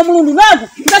nakusonyiwa n'omulundu naagu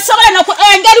tetusobola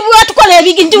engeri bwatukola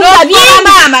ebintu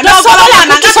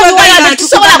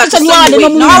tetusobola kusonyiwa wadde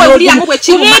n'omulundu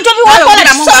bintu biwakola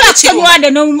tetusobola kusonyiwa wadde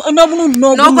n'omulundu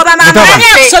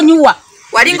n'ogumusonyiwa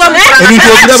wali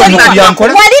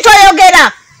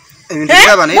toyogera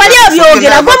wali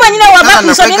obyogera gwe mwenyine wava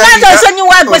kusonyi nganza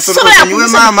osonyiwa gwe sisobola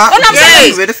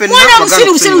mwana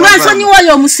omusiru lwansonyiwa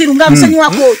oyo omusiru nga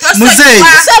musonyiwako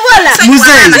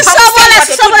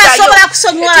sisobola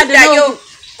kusonyiwa adeno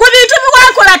ku bintu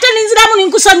biwankola ate ninziramu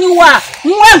ninkusonyiwa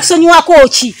mwe nkusonyiwako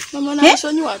ki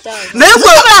naye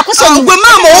gwe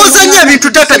maama owozanya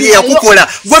ebintu taata bye yakukola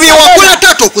gwe byewakola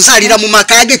taata okuzaalira mu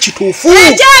maka ge kituufu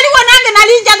gyaliwo nange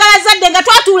nali njagala zadde nga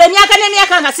twatuula emyaka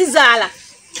n'emyaka nga sizaala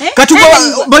kati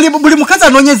buli mukazi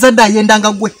anoonya ezadde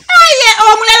ayendanga gwe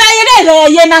omulala era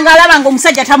yendanga alaba nga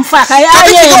omusajja tamufaaka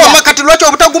kati lwaki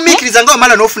obutagumiikiriza nga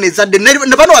wamala n'ofuna ezadde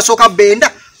ne bano wasooka benda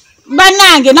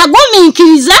bannange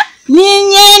nagumiikiriza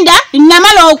ninyenda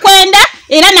namala okwenda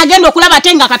era nagenda okulaba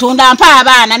ate nga Katonda ampa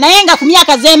abaana naye nga ku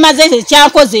myaka zemaze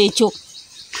ekyankoze ekyo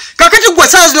kakati gwe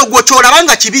saa zino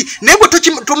gwokyolabanga kibi naye gwe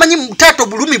tomanyi taata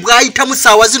obulumi bwayitamu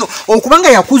saawa zino okubanga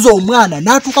yakuza omwana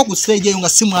n'atuuka ku stage eyo nga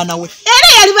si mwana we era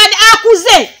yali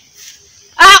akuze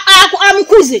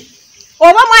amukuze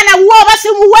oba mwana wuwo oba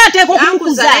simuwe ateeka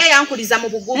okumukuza yankuliza mu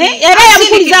bugubi era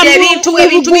yamukuliza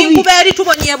ebintu binkuba eri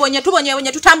tubonyebonye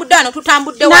tutambudde wano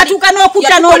tutambudde natuuka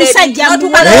n'okutta n'omusajja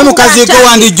naye mukazi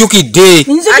ge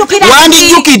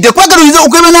wandijjukidde kwagala oyiza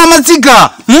okweba n'amaziga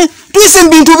tuyise mu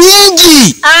bintu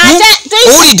bingi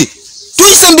owulidde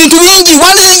tuyise mu bintu bingi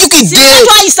wandijjukidde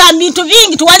twayisa mu bintu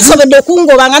bingi tuwalisobodde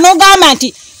okungoba nga n'ogamba nti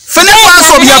fene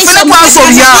twasobya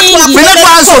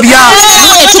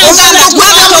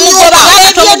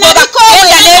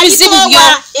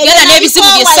genda n'ebizibu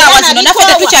by'essaawa zino naffe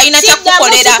tetukyalina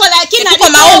kyakukolera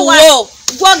tetukomawo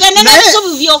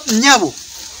nnyabo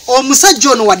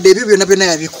omusajja ono wadde ebyo byonna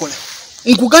yabikola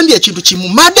nkugambye ekintu kimu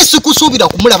madde sikusuubira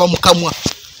kumulaba mu kamwa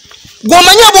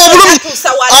gwomanyi obulumi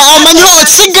amanyi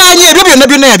siganye ebyo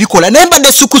byonna yabikola naye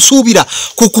mbadde sikusuubira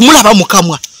kumulaba mu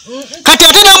kamwa kati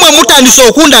ate namwe mutandise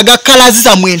okundaga kalazi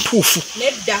zammwe entuufu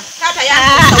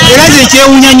era nze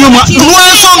kyewuunya nnyo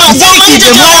lwensonga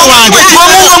gwekidde mwana wange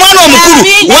tiomuuza mwana omukulu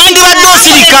wandibadde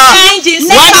osirika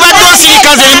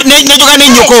nejoga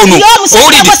n'ennyoko ono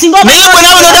owulidde naye gwe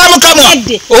nawe nodala mukamwa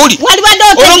owulidde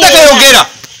olonga teyogera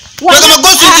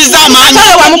gosinziza amaanyi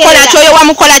oyo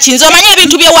wamukola ki nze omanyi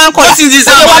ebintu bye wankola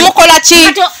oyo wamukola ki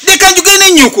leka njuge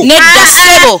n'ennyoko nedda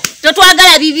ssebo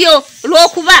totwagala bibyo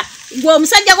lw'okuba gwe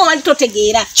omusajja gwe wali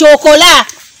totegeera kyokola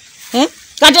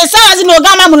kati essaawa zino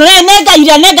ogamba muno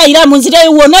negayira mu nzira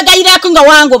ewo negayirako nga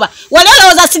wangoba wali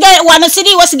olowooza wano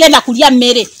siriiwo sigenda kulya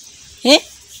mmere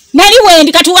nali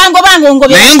wendi kati wangoba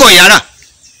ngaongobe naye ng'oyala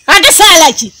ate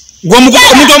saala ki gwe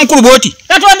omuntu omukulu bwoti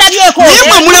Katonda byeko naye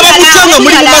mwe mulaba mutya nga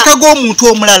muli mu maka g'omuntu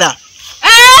omulala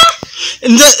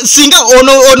nze singa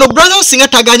ono brother singa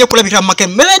tagaanye kulabira mu maka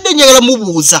mmeredde njagala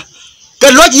mubuuza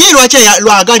kati lwaki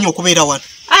lwaganye okubeera wano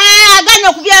aganya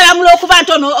okubyala mul'okuba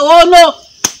nti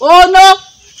ono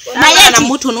naye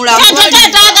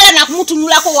tatayagala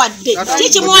nakumutunulako wadde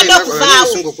kikimuwadde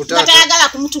okuvaawo nga tayagala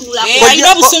kumutunulako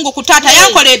alina obusungu ku taata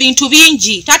yankola ebintu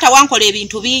bingi taata wankola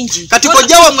ebintu bingi kati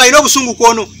kojja wamwe alina obusungu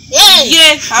kwono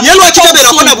ye lwaki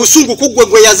tabeerako na busungu ku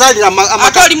gwe yazaalira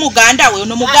ate oli muganda we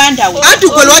ono muganda we anti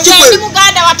gwe lwaki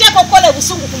muganda wateeka okukola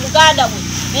obusungu ku muganda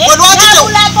we lwaki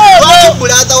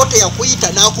bulazawo teyakuyita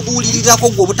n'akubuulirirako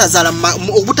gwe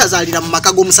obutazaalira mu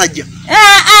maka g'omusajja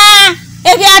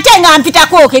ebyo ate nga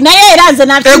mpitakoke naye era nze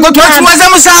twakiwaza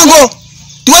musango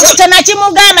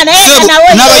tenakimugamba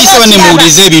n'abayise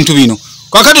banemuwuliriza ebintu bino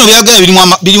kakati no byagala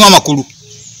birimu amakulu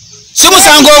si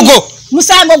musango ogwo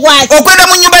musango gwaki okwenda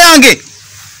mu nnyumba yange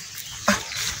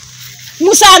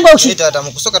musango ki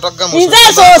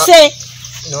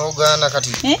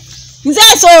nze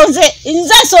nsoose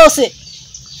nze nsoose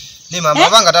ne mama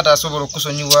banga tata asobola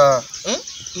okusonyiwa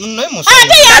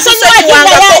ate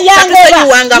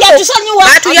yasonyiwa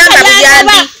batuyamba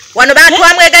buyambi wano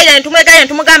batwamwegayira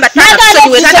netumugamba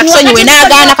tatusonyiwe tata tusonyiwe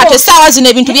n'agaana kati essaawa zino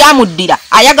ebintu byamuddira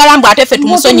ayagala mbw ate ffe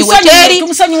tumusonyiwe teri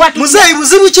muzeeyi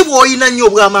buzibu ki bw'olina nnyo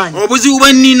obw'amaanyi obuzibu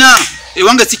bwe nnina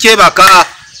ewange sikyebaka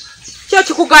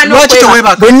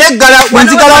bweneggala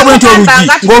bwenzigalawo bwenti olugi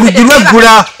ng'olugi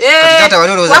lweggula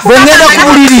bwengenda ku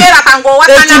buliri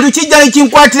ekintu kijja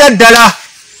nekinkwatira ddala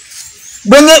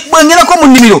bwengerako mu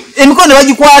nnimiro emikono ne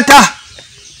bagikwata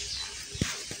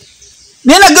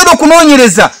naye nagenda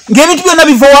okunoonyereza ng'ebintu byonna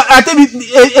biva ate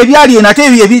ebyali eno ate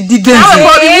ebididde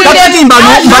nze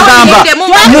mbagamba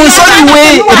munsonyiwe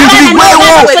ebintu bigwewo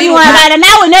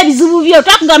naawe n'ebizibu byo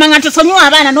twakugamba nga tosonyiwa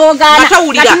abaana n'ogaana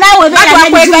kati naawe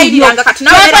twakwegayiriranga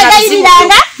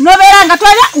n'obeera nga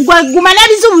guma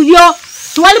n'ebizibu byo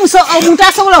tiwali omuntu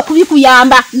asobola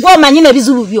okubikuyamba ng'omanyi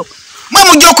n'ebizibu byo mwe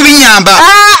mujja okubinyamba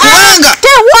kubanga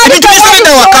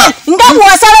nga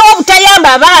bw'osalawo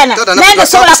obutayamba abaana nange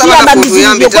sobola kuyamba mu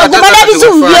bizibu byo gwegumala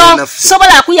ebizibu byo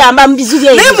sobola kuyamba mu bizibu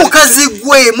ebyo naye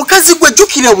mukazi gwe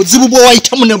jjukira obuzibu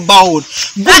bw'owayitamu ne bawoni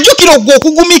gwejjukira gwe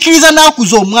okugumikiriza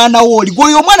n'akuza omwana wo oli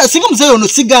gweoyo omwana singa muzeeyi ono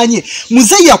siganye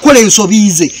muzeeyi yakola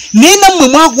ensobi ze naye nammwe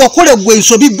wakola gwe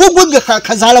ensobi gwe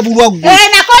kazaala bulwa gwe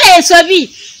nakola ensobi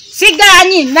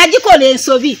siganyi nagikola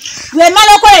ensobi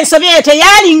lwemala okola ensobi eyo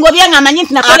teyalingobye nga manyi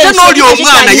nti nakola ate n'oli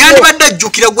omwana yandibadde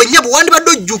ajjukira gwe nnyabo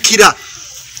wandibadde ojjukira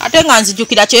ate nga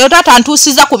nzijjukira kyeyo taata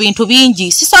ntuusiza ku bintu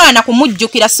bingi sisobola na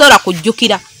kumujjukira sisobola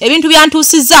kujjukira ebintu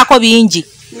byantuusizzaako bingi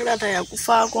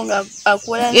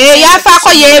yafaako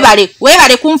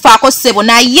weebale kunfaako ssebo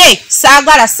naye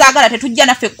saagala tetujja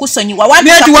naffe kusonyiwa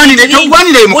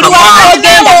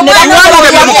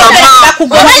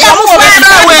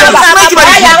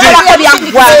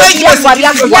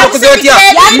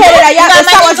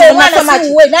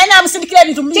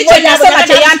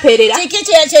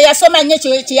kyeyasoma nnyo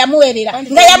kyeyamuwerera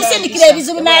nga yamusindikira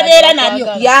ebizibu n'abeera nabyo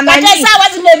kati esaawa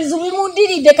zino ebizibu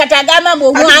bimudiridde kati agamba mbu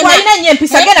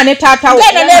omwana genda ne taatawo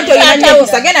genda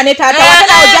ne taatawo ate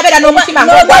nawe ojabera n'omutima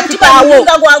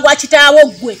gwagwa kitaawo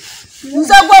gwe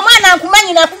nze gwe omwana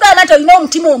nkumanyi nakugamba nti olina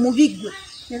omutima omubi gwe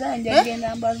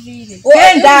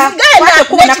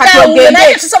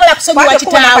tusobola kusonyiwa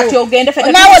kitaawo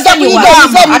nawe ojja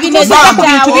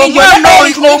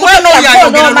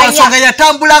kuyiga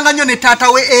yatambulanga nnyo ne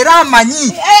taatawe era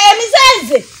amanyi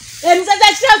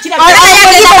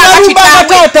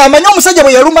taata amanyi omusajja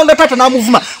bwe yalumbanga taata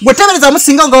n'amuvuma gwe tebereza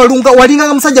musinga nga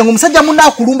walinganga musajja ng'omusajja munna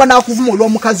akulumba n'akuvuma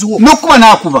olw'omukazi wo n'okuba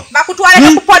n'akuba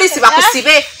bakutwale ku polisi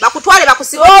bakusibe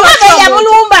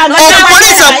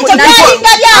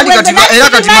era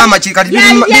kati maama kati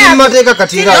bimateeka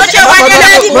kati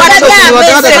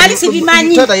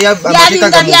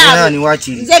amateeka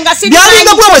wakiri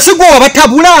byalinga gwe bwe sigwa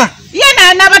wabatabula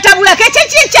yena nabatabula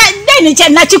kekye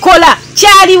nakikola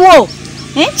kyaliwo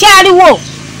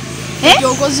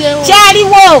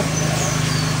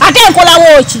ate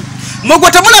nkolawo ki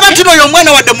mwegwe temulaba nti oyo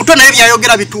omwana wadde muto naye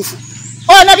byayogera bituufu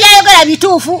ono byayogera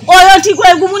bituufu oyo nti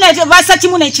gwegumu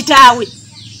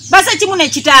basa kimu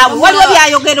nekitaawe waliwo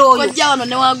byayogera oyo kojja wano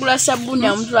newagula sabbuuni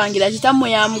amutulangira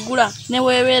kitammwe yamugula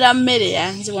neweebeera mmere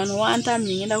yanze wano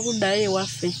wantamye ngenda kuddayo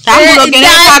ewaffe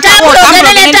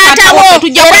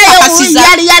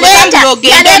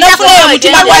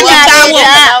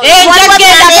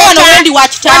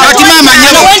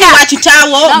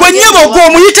gwe nnyabo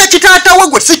ogw'omuyita kitaatawe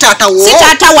gwe si taatawo si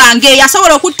taata wange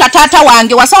yasobola okutta taata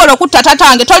wange wasobola okutta taata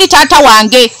wange toli taata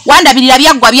wange wandabirira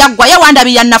byaggwa ye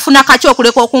wandabirira nafuna kaki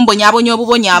okuleka okumbonyaabonya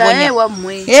obubonyaabonya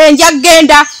nja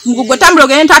genda ngugwe tambula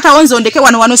ogende taata wo nzondeke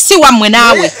wano si wammwe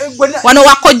naawe wano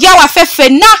wakojja waffe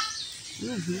ffenna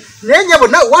naye nyabo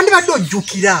nawe wandibadde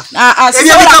ojjukira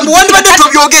ebyo bigambo wandibadde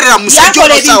tobyogerera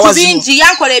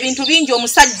yankola ebintu bingi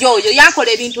omusajja oyo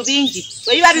yankola ebintu bingi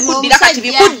bwe biba bikuddira kati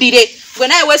bikuddire gwe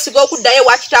naye weesiga okuddayo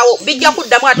wakitawo bijja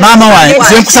kuddamu maama wange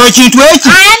nze nkusaba ekintu eki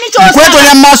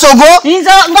nkwetonya mu maaso go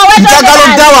njagala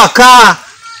odda waka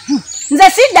nze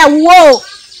siddawo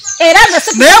era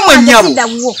naye mwe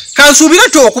nnyabo kansuubire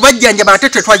nti okubajjanjaba ate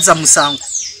tetwazza musango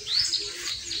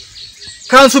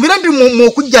kansubira ndi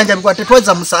mukujjanjabibwa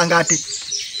tetwazza musanga ate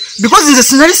because nze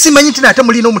sinali simanyi nti nate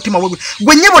mulina omutima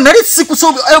gwe nnyebo nali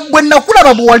bwe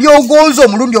nakulaba bwe wali ogonza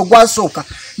omulundi ogwasooka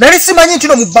nali simanyi nti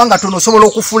no mu bbanga tono osobola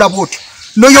okufuula bwotyo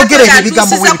noyogera ebyo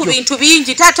ebigambo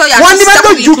wandibadde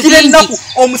ojjukira ennaku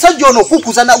omusajja ono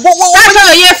okukuza taata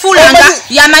oyo yeefuulanga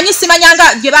yamanyi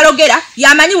simanyanga gye balogera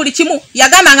yamanyi buli kimu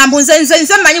yagambanga mbu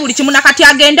nze mmanyi buli kimu nakati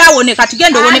agenda awone kati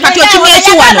genda owone kati okimu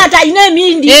ekiwano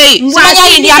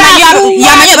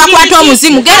yamanyi bakwata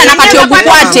omuzimu genda nakati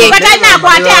ogukwate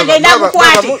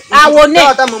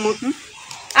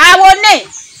awone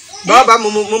baba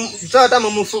tata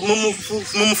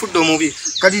mumufudde omubi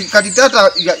kati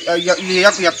tata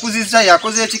yakuzizza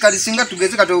yakoze eki kati singa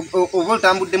tugeze kati oba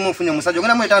otambuddemu ofunye omusajja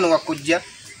ogenda mu etaano wakojja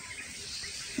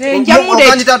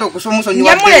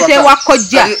njamulete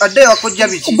wakojja adde wakojja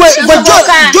biki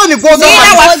John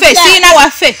siina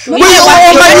waffe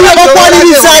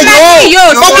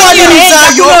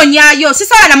okwanirizaayo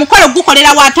sisobola na mukolo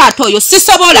gukolera wa taata oyo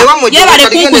sisobola yebale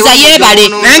kunkuza yebale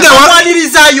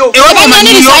okwanirizayo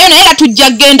naye era tujja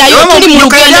gendayo tuli mu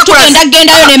lugendo tugenda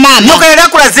gendayo ne maama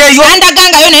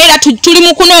andagangayo naye era tuli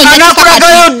mu kunoonya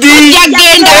tujja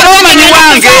genda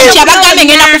abagambe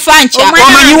ngenda kufanca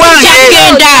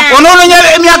genda onononya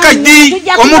emyaka ddi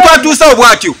omuntu atuusa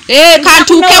obwatyo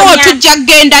kantuukewo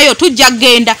tujja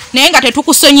genda naye nga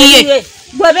tetukusonyiye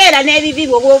bwebeera n'ebibi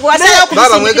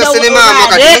baba mwegase ne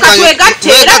maama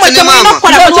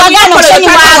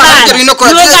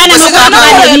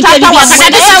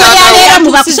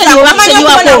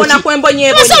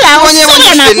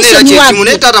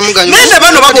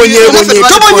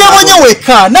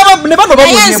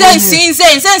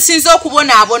nze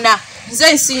okubonaabona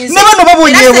nze nsinze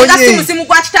muzimu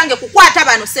gwa kitange kukwata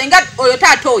bano senga oyo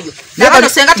taata oyo nabano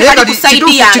senga tebali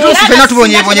kusaidia fena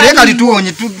tubonyebonye naye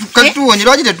kalituwonye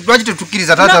lwaki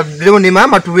tetukkiriza taata leo ne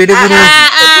maama tubeere bulungi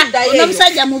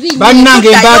bannange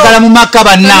mbaagala mu maka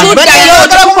bannange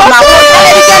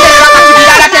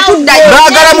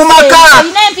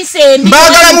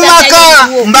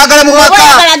mbaagala mu maka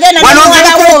wano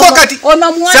nzikuko kati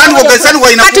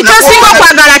kati kyosinga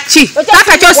okwagala ki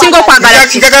taata kyosinga okwagala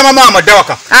ki njagala mama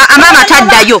amadawaka amaama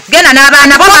taddayo genda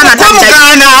n'abaana bo maama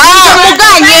taddayo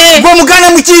mugana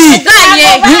muki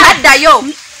addayo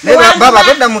baba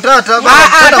todda mutaata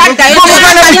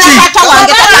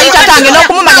tatange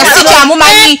n'okumumanya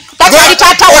sikyamumanyi tatali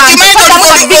taata wange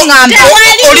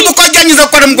oli mukajjanyiza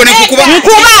okukola mukone kukuba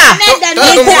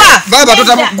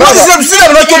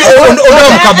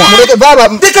baba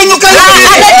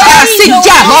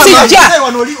sijja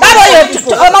baba oyo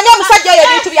omanyi omusajja oyo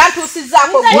ebintu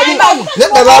byantuusizaako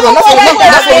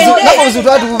nafubuzi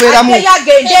twatububeeramu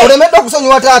olemedde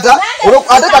okusonyiwa taata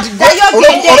ate kati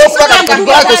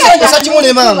osakimu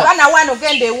ne maama wano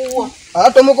genda ewuwo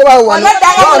tomukobawo wano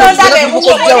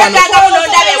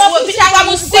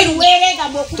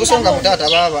tosonga mutaata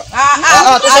baba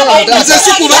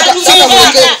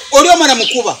oli omwana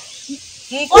mukuba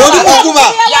oli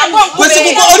mukuba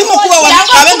oli mukuba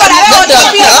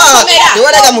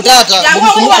tewerega mutaata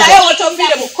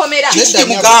kiki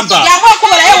mugamba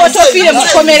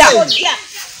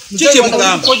kiki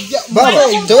mugamba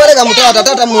tewerega mutaata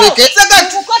taata muleke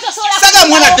saga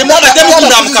mwana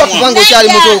demukunda mukamwa kubanga okyali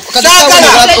muto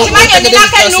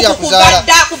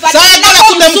saagala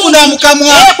kunda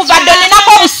mukamwa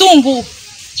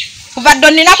kuva ddo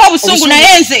ninako obusungu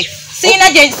naye nze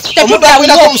siina gye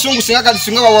tetuddawo obusungu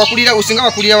singa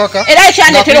bakulira waka era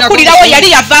ekyanetera okulirawo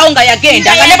yali yavaawo nga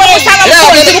yagenda nga ne bamusanga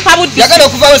muzibuka buddusi yagala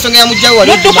okuvaawo ensonga yamugjawo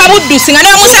wali mudduka buddusi nga ne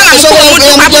bamusanga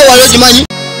yamugjawo wali ogimanyi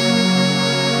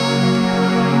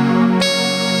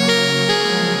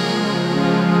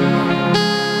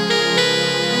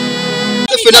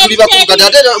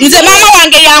nze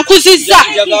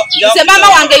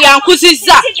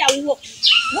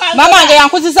maama wange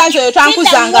yankuzizza nze oyo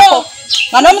tankuzangako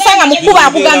nga n'omusanga mukuba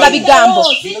akugamba bigambo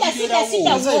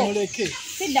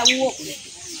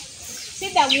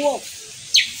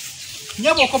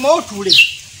nyabo komawo otule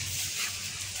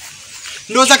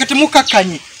ndowooza kati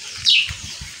mukakkanyiza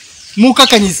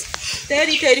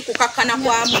teri kukakkana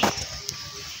kwamu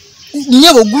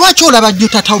nyabo lwaki olaba jjo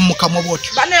taata mukamwa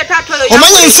bwotyo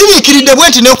omanye nsiriikiridde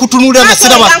bwenti n'okutunulira nga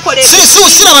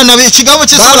siraba nabe ekigabo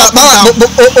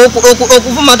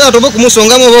okuvuma taata oba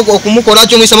okumusongamu oba okumukola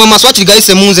kyomuyisa mu maaso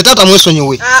akirigayise munze taata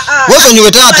mwesonyiwe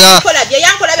wesonyiwe taata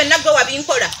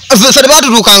fere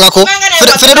byatutuukangako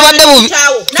fere tubadde bubi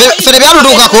fere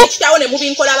byatutuukako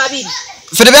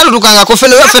fere byatutuukangako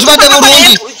fere tubadde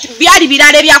bulungi byali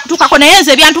birala ebyakutuukako naye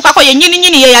nze ebyantukako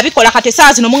yennyini ye yabikola kati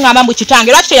esaawa zino muŋŋamba mbu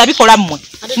kitange lwaki teyabikola mmwe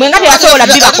mwenga teyasobola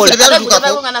bibakola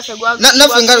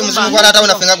naffe nga omuzimu gwa taatawo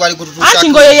naffe nga gwali gututuusa anti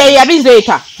ngo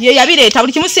ye yabireeta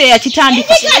buli kimu si ye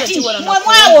yakitandika kati oba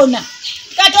mwawona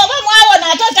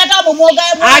ate otata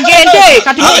mumwogayo agende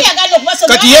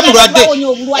kati ye mulwadde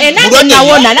nange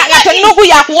nawona kati nugu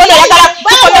yakuwona yagala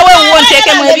tukomewo ewuwo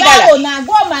nteekemu ebirala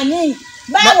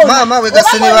maama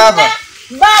wegasse ne baaba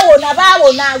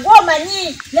bawona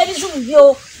gwomanyi n'ebizibu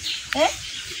byo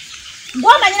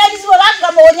gwomanyi n'ebizibu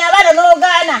bakugamba owonya abaana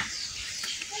n'ogaana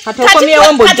kati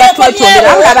okomyewo mbojja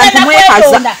twetondera nga abantu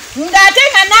mwekaza ng'ate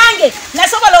nga nange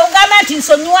nasobola okugamba nti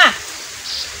nsonyiwa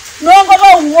n'ongoba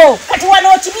owuwo kati wano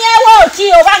okimyewo ki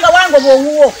obanga wangoba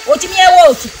owuwo okimyewo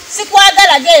ki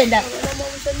sikwagala genda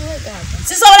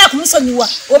sisobola kumusonyiwa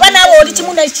oba naawe oli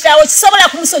kimu nekitaawo kisobola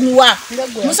kumusonyiwa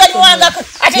musonyiwangako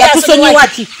ate yakusonyiwa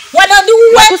ki wano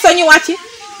ndiwuwe kusonyiwa ki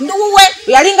ndiwuwe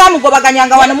yalinga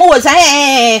amugobaganyanga wano muwoza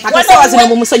kati sawa zino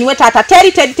mumusonyiwe taata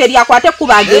teri akwate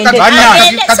ekkuba agende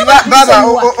kati baba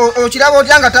okiraba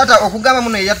otyanga taata okugamba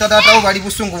muno eyatta taatawo bali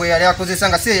busungu bwe yali akozesa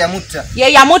nga si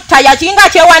yeyamutta yakinga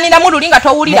akyewaniramu luli nga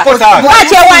towulira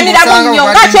ngaakyewaniramu nnyo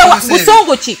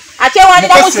busungu ki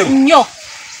akyewaniramu nnyo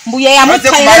mbu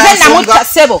yeyamutta nze namutta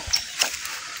ssebo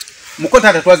muko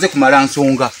taata twaze kumala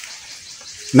nsonga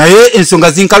naye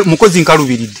ensonga mukozi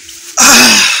nkalubiridde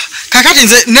kakati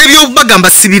nze n'ebyobagamba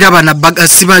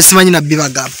sibiraba simanyi nabbi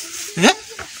bagamba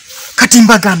kati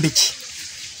mbagambe ki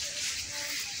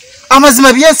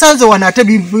amazima byensanze wano ate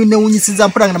binewunyisiza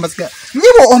mpulanga namazima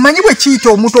nyibo omanyi bwe kiyita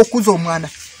omuntu okuza omwana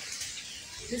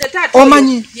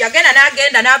omanyi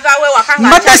yagenda n'avaawo ewaka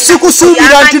mbadde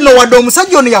sikusuubira nti no wadde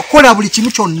omusajja ono yakola buli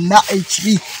kimu kyonna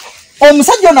ekibi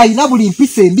omusajja ono alina buli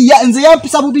mpisa embi nze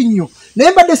yampisa bubi nnyo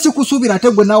naye mbadde sikusuubira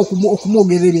ate gwe nawe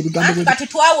okumwogerera ebyo ebigambo bye kati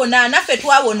twawona naffe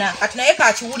twawona kati naye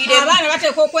kakiwuliremu abaana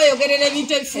bateeka okweyogerera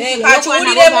ebintu ebifuufu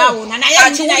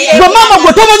gwe maama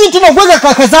gwe tomanyi nti nogwega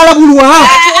kakazaala bulwa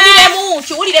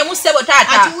kiwuliremu ssebo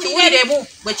taata kiwuliremu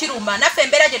bwe kiruma naffe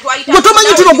embeera gye twayita gwe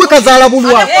tomanyi nti nogwe kazaala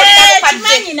bulwa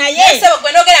kimanyi naye ssebo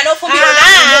gwe nogera n'ofumbira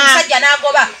omusajja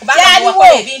n'agoba kubanga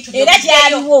wakola ebintu era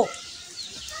kyaliwo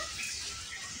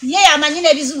ye amanyi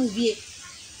n'ebizibu bye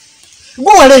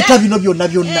gwe waleeta bino byonna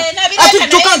ati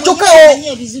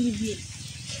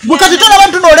gwe kati tolaba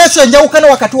nti nooleesa enjawukana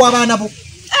wakati w'abaana bo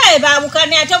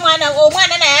baabukane ate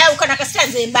omwana naye ayawukana kasita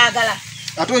nze mbaagala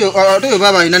ate oyo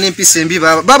baaba alina n'empisa embi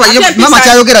baba mama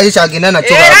kyayogera ye kyagenda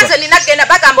nakyo era nze nina genda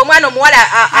bagamba omwana omuwala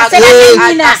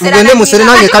mugende musere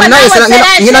nange kale naye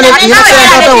ngina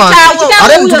tata wange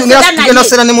ate tugenda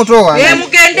kusera ne muto wange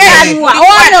mugende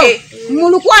ono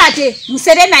mulukwate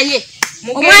musere naye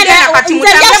mugende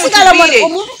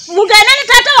ne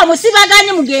taata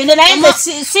wamusibaganye mugende naye nze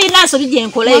siina nsobi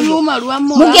gyenkola ebyo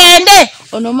mugende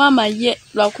ono maama ye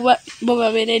lwakuba bo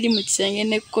babeera eri mu kisenge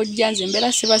ne kojja nze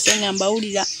mbeera sibasenga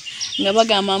mbawulira nga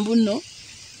bagamba mbuno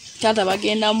taata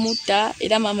bagenda mutta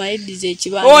era maama yeddiza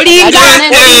ekibanja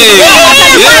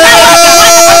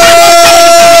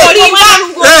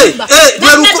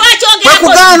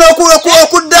bakugaana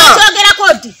okudda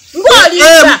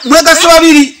mwegasa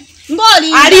babiri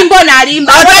alimbona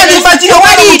alimba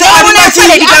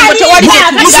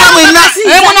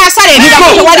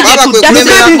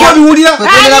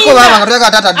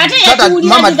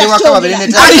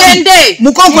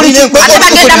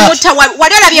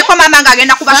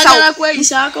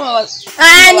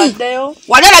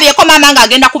wali olabyeko mama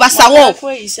ng'agenda kubasawo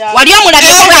wali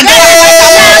omulabyeko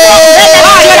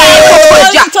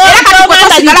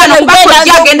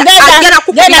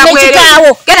genda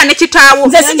ne kitaawo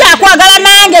nze sijakwagala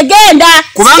nange genda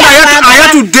kubanga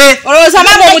ayatudde olowooza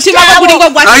mama omutima gwe gulinga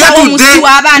ogwakitawo omusi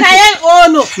w'abantu naye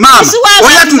ono maama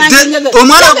oyatudde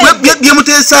omwana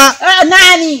byemuteesa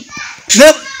nani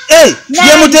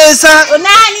byemuteesa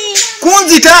nani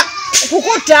kunzita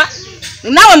kukutta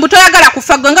naawe mbu toyagala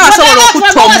kufa gwe nga wasobola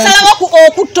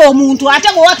okutta omuntu ate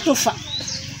gwe watufa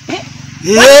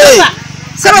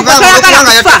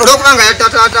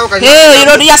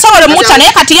yasobola omutta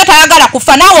naye kati ye tayagala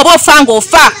kufa naawe oba ofa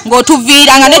ng'ofa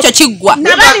ng'otuviiranga n'ekyo kiggwa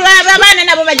abaana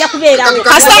nabo bajja kubeerawo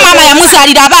kasita maama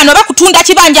yamuzaalira abaana oba kutunda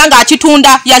kibanja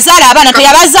ng'akitunda yazaala abaana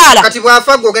teyabazaala kati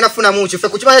bwafa gwe ogenda kufunamu ki ffe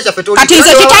ku kibanja kyaffe toli kati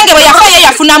nze kitange bwe yafa ye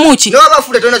yafunamu ki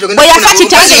bwe yafa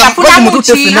kitange yafunamu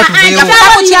ki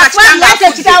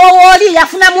kitawo wooli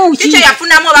yafunamu ki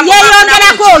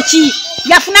yeyongerako ki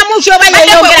yafunamu ki oba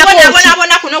yeyongerako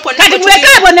kati muleke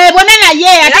abonebone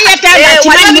naye ate yatanga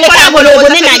kimanyi muleke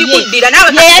abonebone naye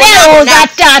yeyali alowooza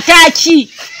taata ki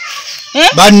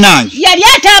bannange yali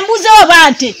atambuze oba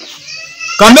nte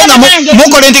kambenga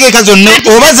mukola entegeka zonna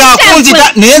oba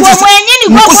zakunzita naye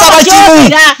nkusaba kimu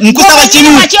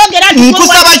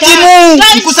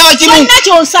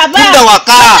kudda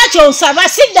waka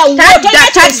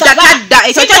tadda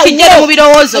ekyo kyo kijjere mu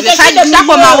birowoozo byo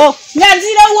takomawo nga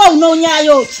nzirewo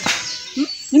unoonyayo ki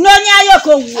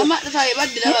nnoonyayoko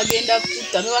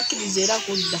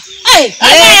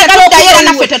era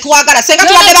naffe tetwagala senga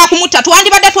tubadde bakumutta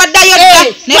twandibadde twaddayo dda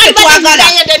naye tetwagala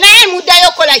naye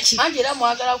muddayo kola ki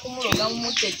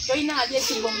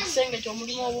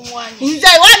nze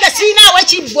wange siinaawo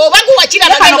ekibbo oba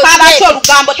kano kabaaki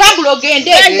olugambo tambula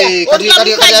ogende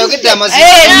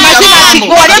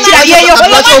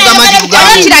lwaki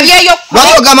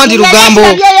ogamba nti lugambo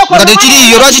nga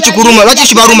tekiriiyo lwaki kikuluma lwaki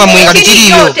kibaluma mwe nga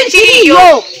tekiriiyo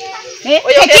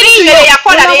tekiriyo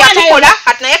yakola beyatukola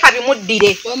kati naye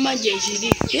kabimuddire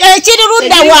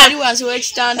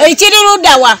ekiri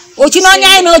luddawa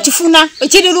okinoonyayo n'okifuna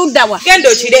ekiri luddawa genda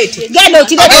okireete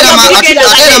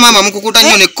era maama mukukuta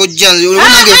nnyo nekojja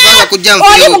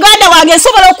oli muganda wange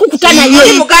nsobola okukuta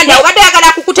naye muganda obadde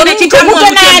oyagala kukuta nekitamu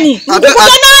nani nkukuta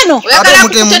oyagala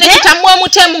kukuta nekitamu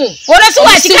omutemu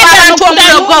olwesiwakikatamukuta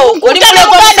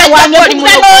muganda wange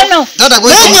nkukuta noono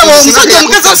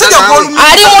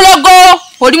ali mulogo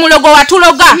oli mulogo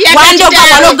watuloga wandoga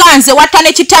waloga nze watta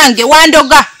ne kitange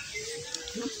wandoga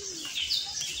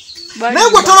naye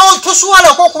gwe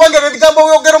toswalako okubanga ebyo ebigambo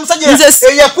byogera omusajja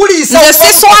eyakuliisa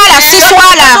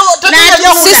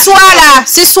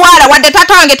siswala wadde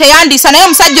taata wange teyandiisa naye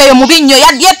omusajja oyo mubi nnyo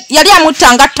yali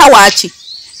amutta nga ttawaaki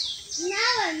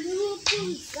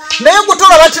naye gwe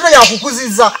tolaba kino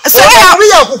yakukuziza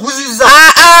yakukuziza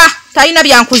talina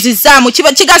byankuzizaamu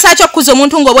kigasa ki okukuza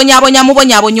omuntu ng'obonyabonya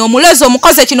mubonyabonya omulozi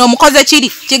omukoze kino omukoze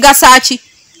kiri kigasa ki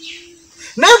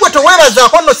naye gwe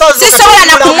teweebazaako nno sisobola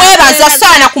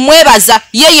na kumwebaza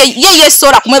ye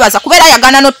sobola kumwebaza kubeera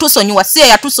yagana n'otusonyiwa si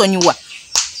yatusonyiwa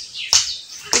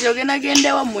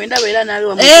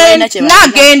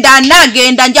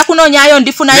nagenda nja kunoonyayo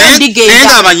ndifunayo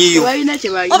ndigenda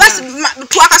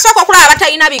twakasooka okulaba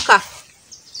batalina bika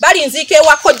balinziika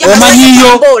ewa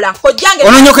omanyiyo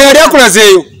ono nyoka yali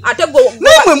akulazeeyo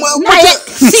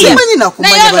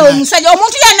naye ono omusajja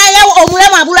omuntu yanaye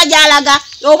omulamu abula gy'alaga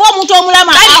oba omuntu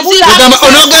omulamu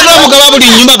onogenda omugaba buli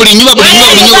nyumba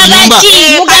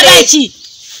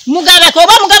mugaba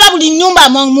oba mugaba buli nyumba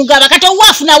mugaba kati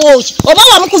owafunawo ki oba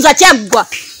wamukuza kyaggwa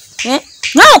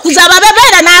nawe okuza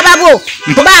ababebeera n'ababo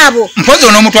baabo mpozi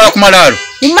onoomutwala ku malaalo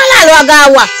mumalaalo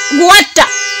agawa guwatta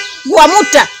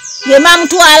guwamutta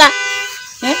yemamutwala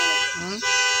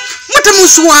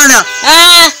mutemuswala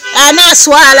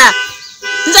anaswala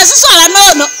nze siswala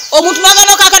noono omuntu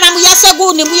nagano kakana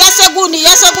muyasegundi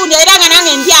era nga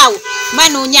nange ndyawo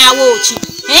mbanonyawo ki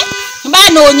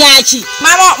mbanoonya ki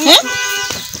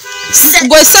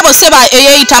gwe sebo seba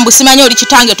eyeeyita mbu simanyi oli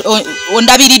kitange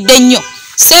ondabiridde nnyo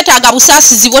seetaaga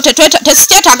busaasizibwo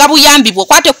tesikyetaaga buyambi bwo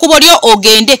kwata ekkubo lyo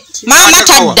ogende maama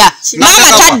tadda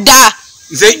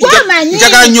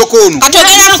njagala nnyoko ono kati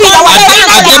ogenda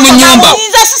ate mu nyumba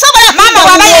maama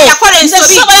bwaba ye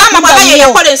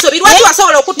yakola ensobi lwaki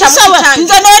wasobola okutta mu kitange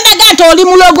nze nondaga nti oli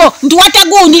mulogo nti watta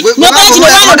gundi oli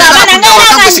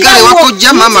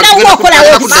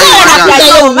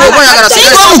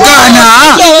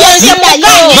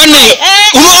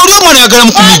omwana yagala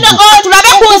mu kumiggo tulabe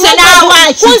kunze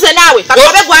naawe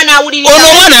kakabe gwanawulirira ono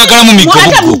omwana yagala mu miggo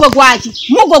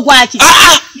muggo gwaki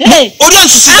oli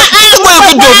ensusiza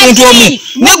gwakudde omuntu omu oli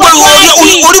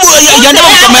yandaba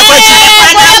mukama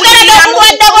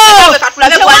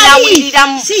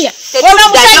omusajja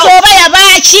oba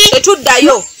yabaki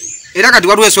tetuddayo era kati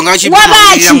waliwo ensonga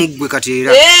kiwulirira mu ggwe kati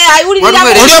era oli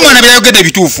omwana byayogedde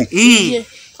bituufu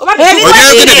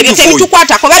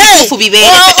tebitukwatako babituufu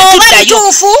bibeere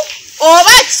tetuddayo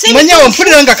mwenyewe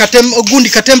mpulira nga gundi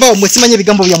katembawo mwe simanye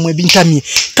ebigambo byammwe bintamye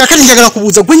kakati njagala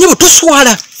kubuuza gwe nyebo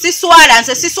toswala siswala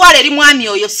nze siswala eri mwami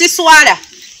oyo siswala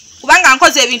kubanga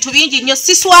nkoze ebintu bingi nnyo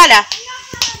siswala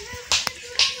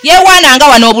yeewaananga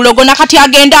wano obulogo nakati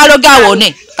agenda aloge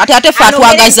awone kati ate fe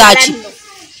atwagazaaki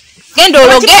genda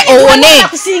ologe owone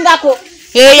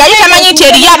yali tamanyi nti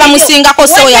eriyo abamusingako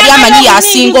so yali amanyi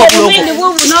yasinga obulogo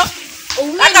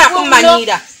agala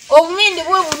kummanyiira obumindi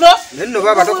bwe buno nno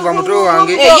baba tokuba muto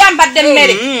wange yambadde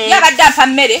mmere yabadde ampa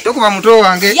mmere tokuba muto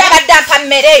wange yabadde ampa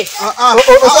mmere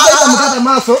osaka mutata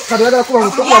maaso kati yagala kuba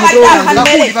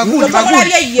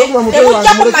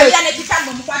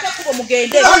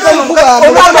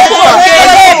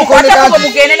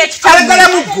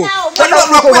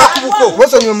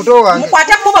muto wange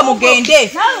mukwate kubo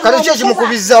mugende kati kyo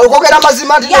kimukubiza okwogera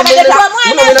amazima nti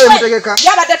mutegeka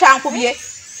yabadde tankubye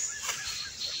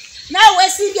nawe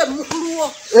wesimbye mukulu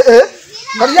wo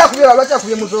kati yakubira lwaki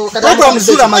akubye muto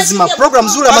program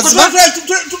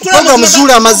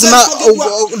zula amazima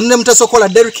ne mutasokola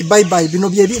Derek bye bye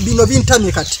bino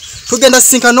bintamye kati tugenda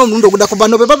sinkana omulundi ogudako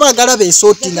bano be babagala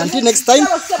beesotinga nti next time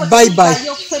bye bye